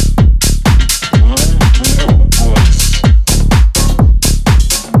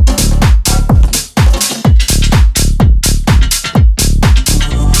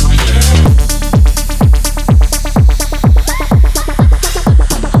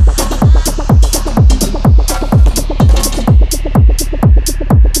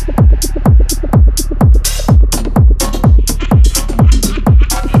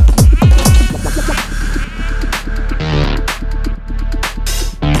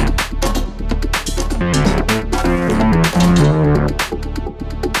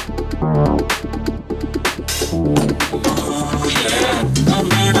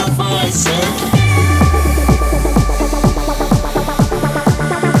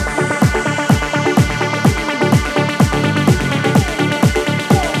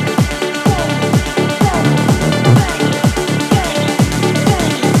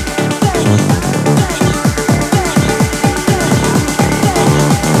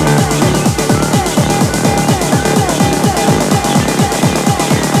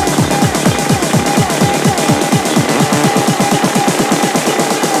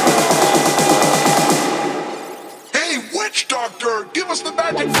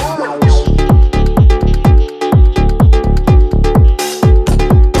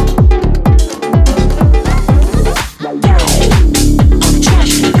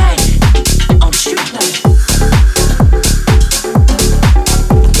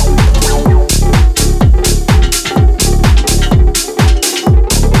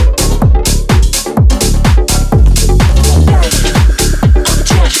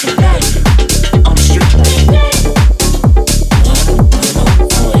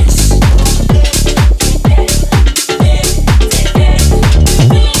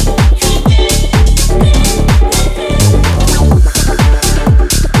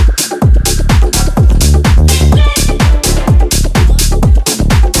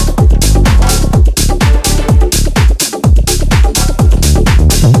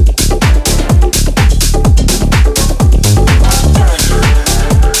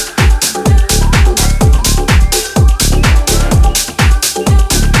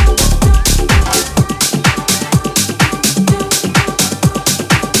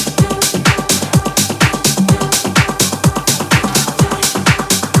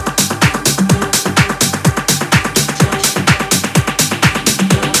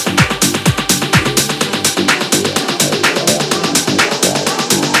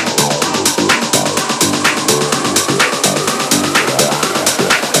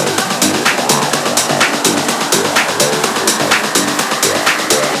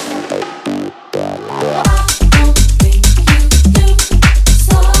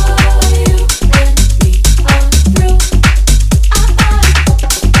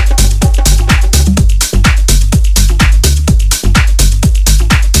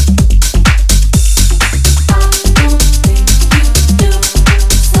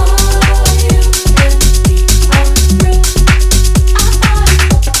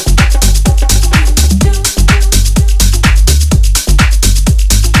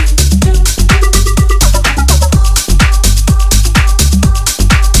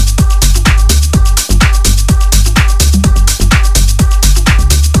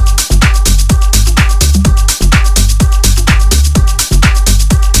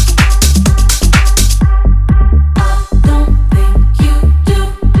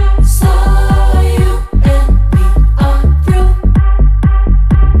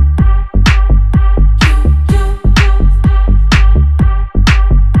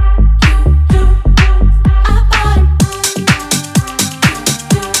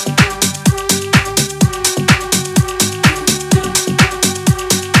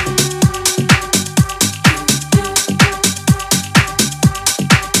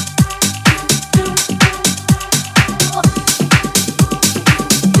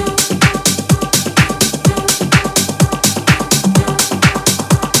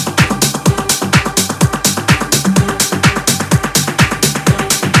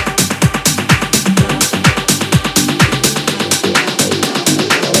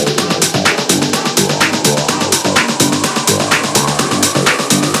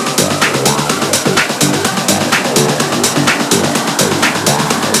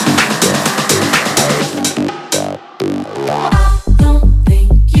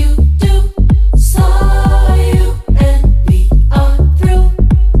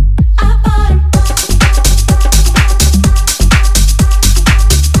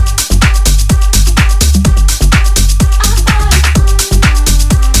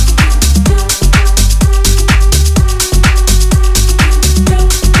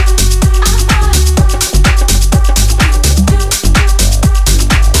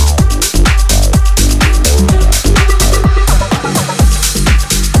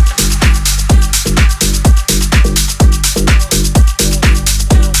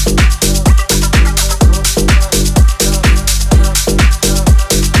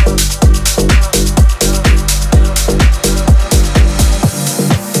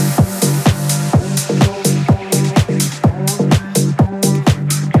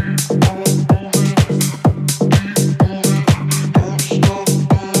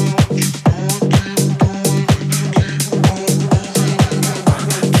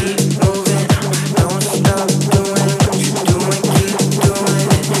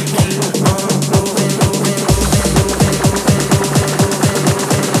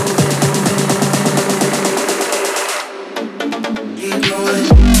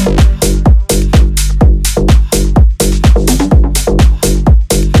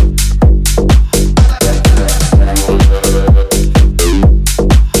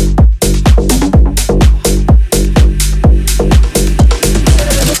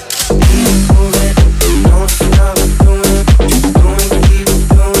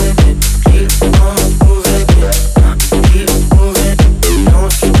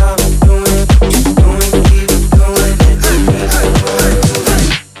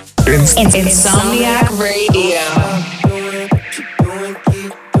 Insomniac Radio.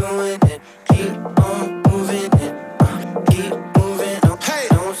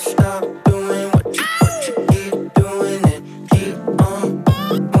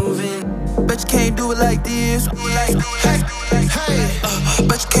 Like this, hey, hey,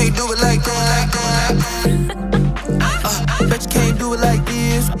 but you can't do it like that. Bet you can't do it like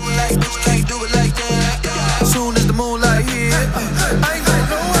this, but you can't do it like that. As soon as the moonlight hit, I ain't gonna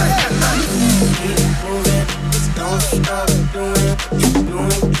know what happened. Keep moving, don't stop doing, keep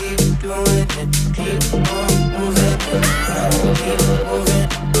doing it, keep on moving, keep moving,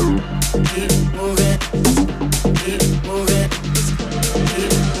 keep moving, keep moving, keep moving,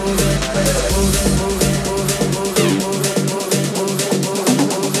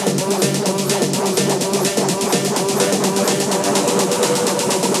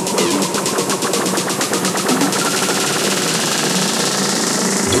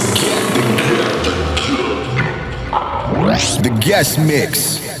 The guest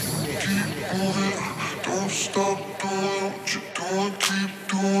mix. Don't stop doing what you're doing, keep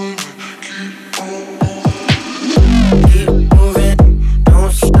doing it, keep on moving. keep moving,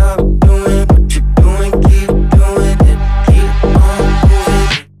 don't stop doing what you're doing, keep doing it, keep on moving.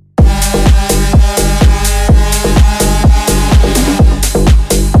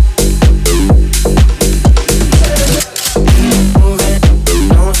 Keep moving,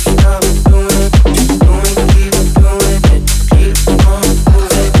 don't stop doing what you're doing, keep doing it, keep on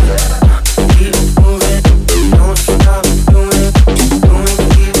moving.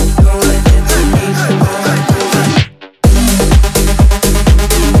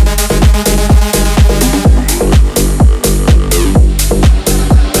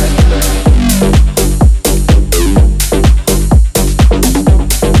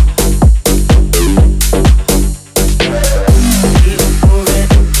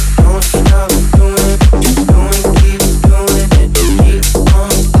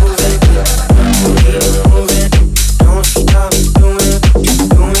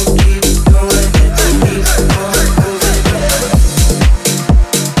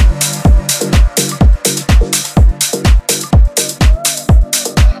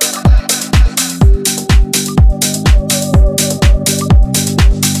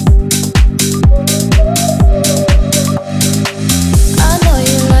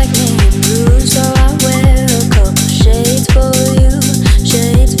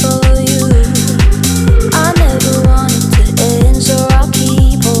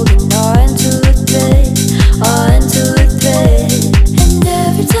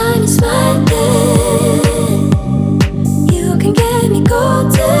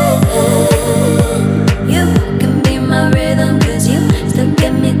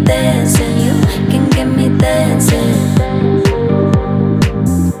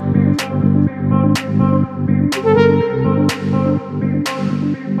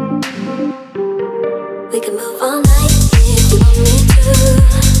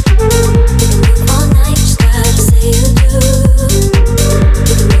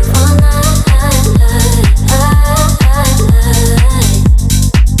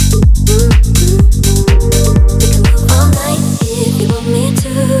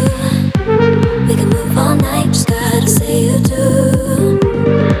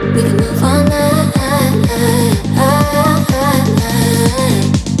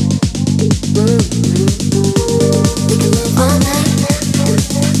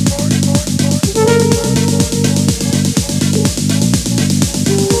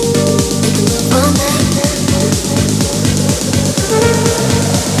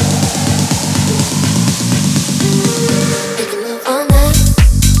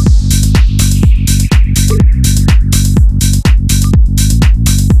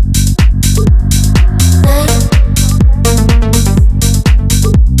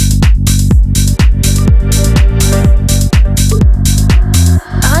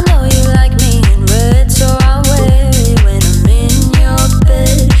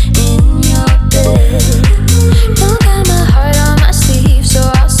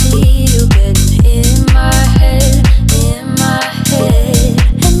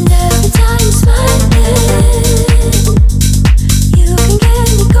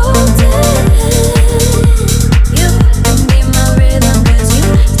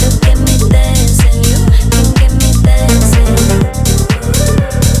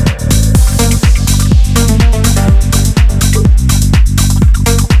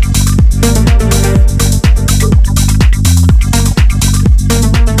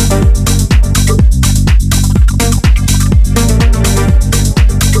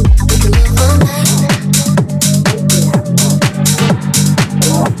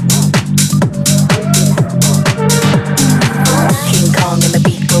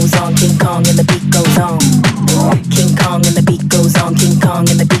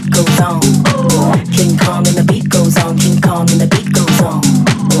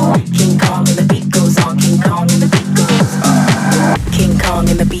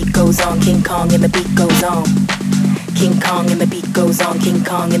 goes on. King Kong and the beat goes on. King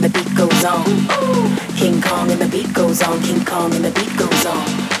Kong and the beat goes on. King Kong and the beat goes on. King Kong and the beat goes on.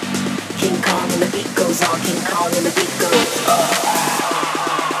 King Kong and the beat goes on. King Kong and the beat goes on.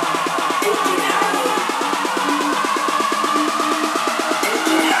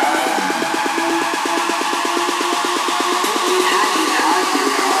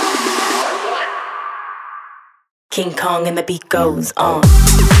 King Kong and the beat goes on.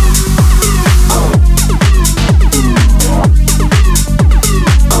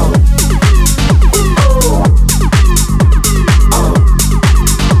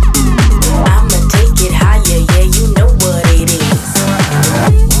 I'ma take it higher, yeah, you know what it is.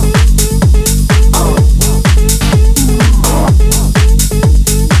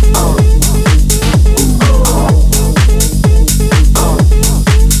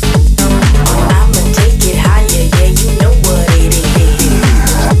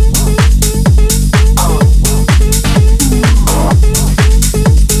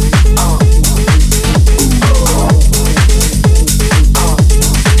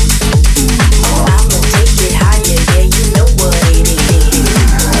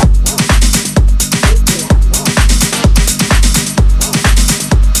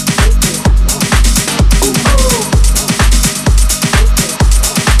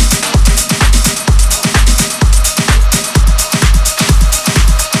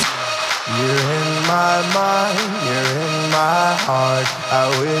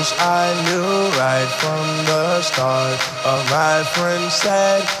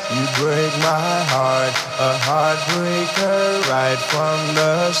 Said you break my heart, a heartbreaker right from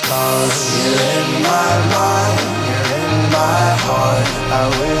the start. You're in my mind, you're in my heart. I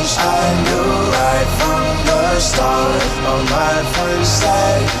wish I knew right from the start. All my friends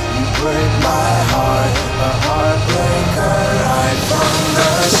said you break my heart, a heartbreaker right from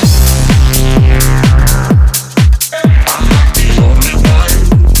the start.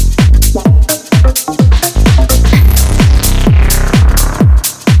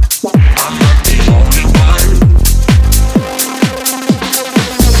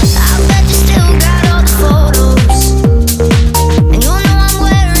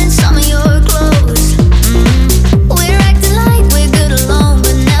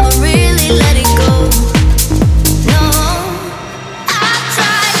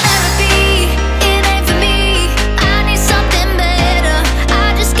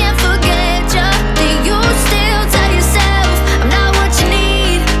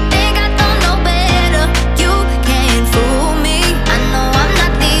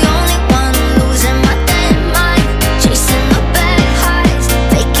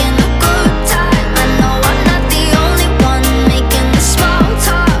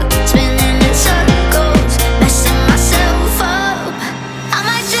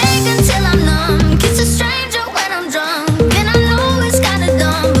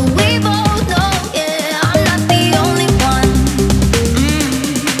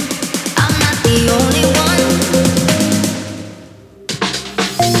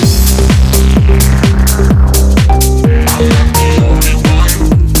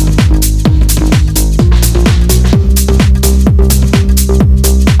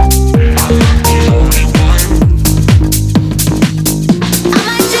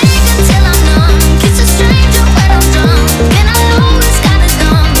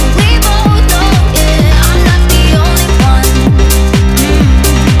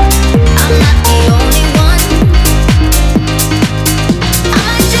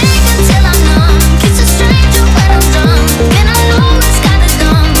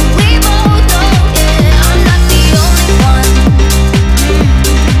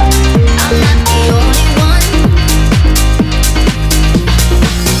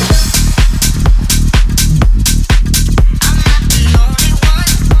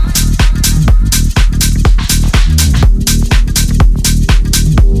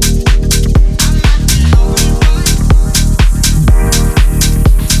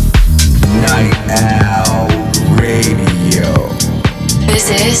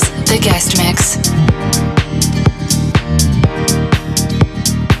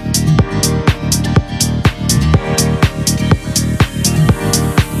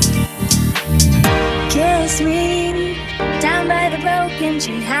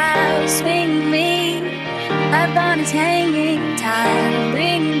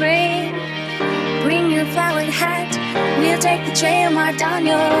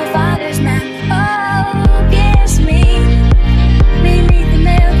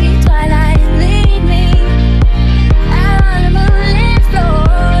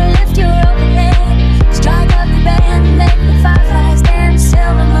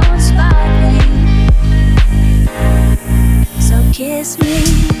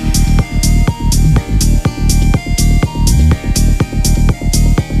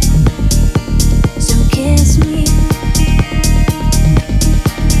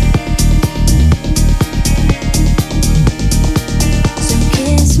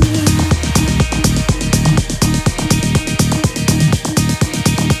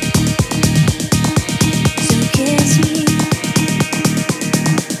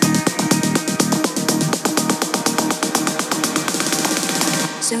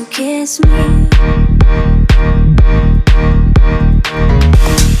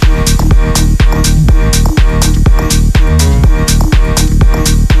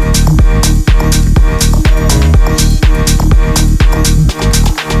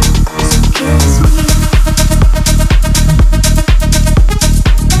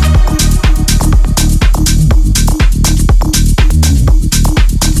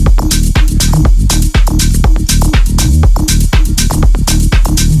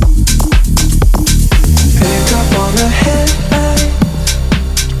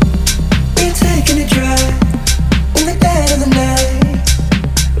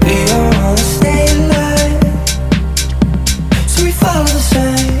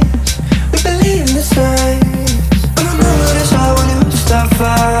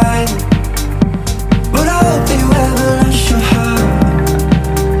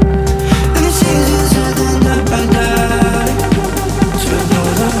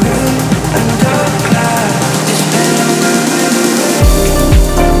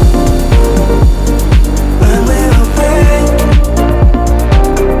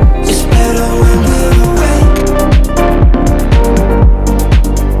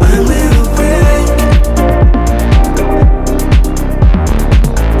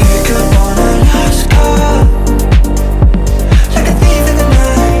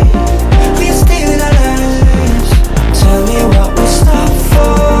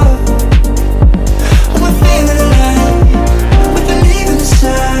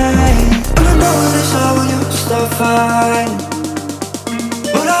 find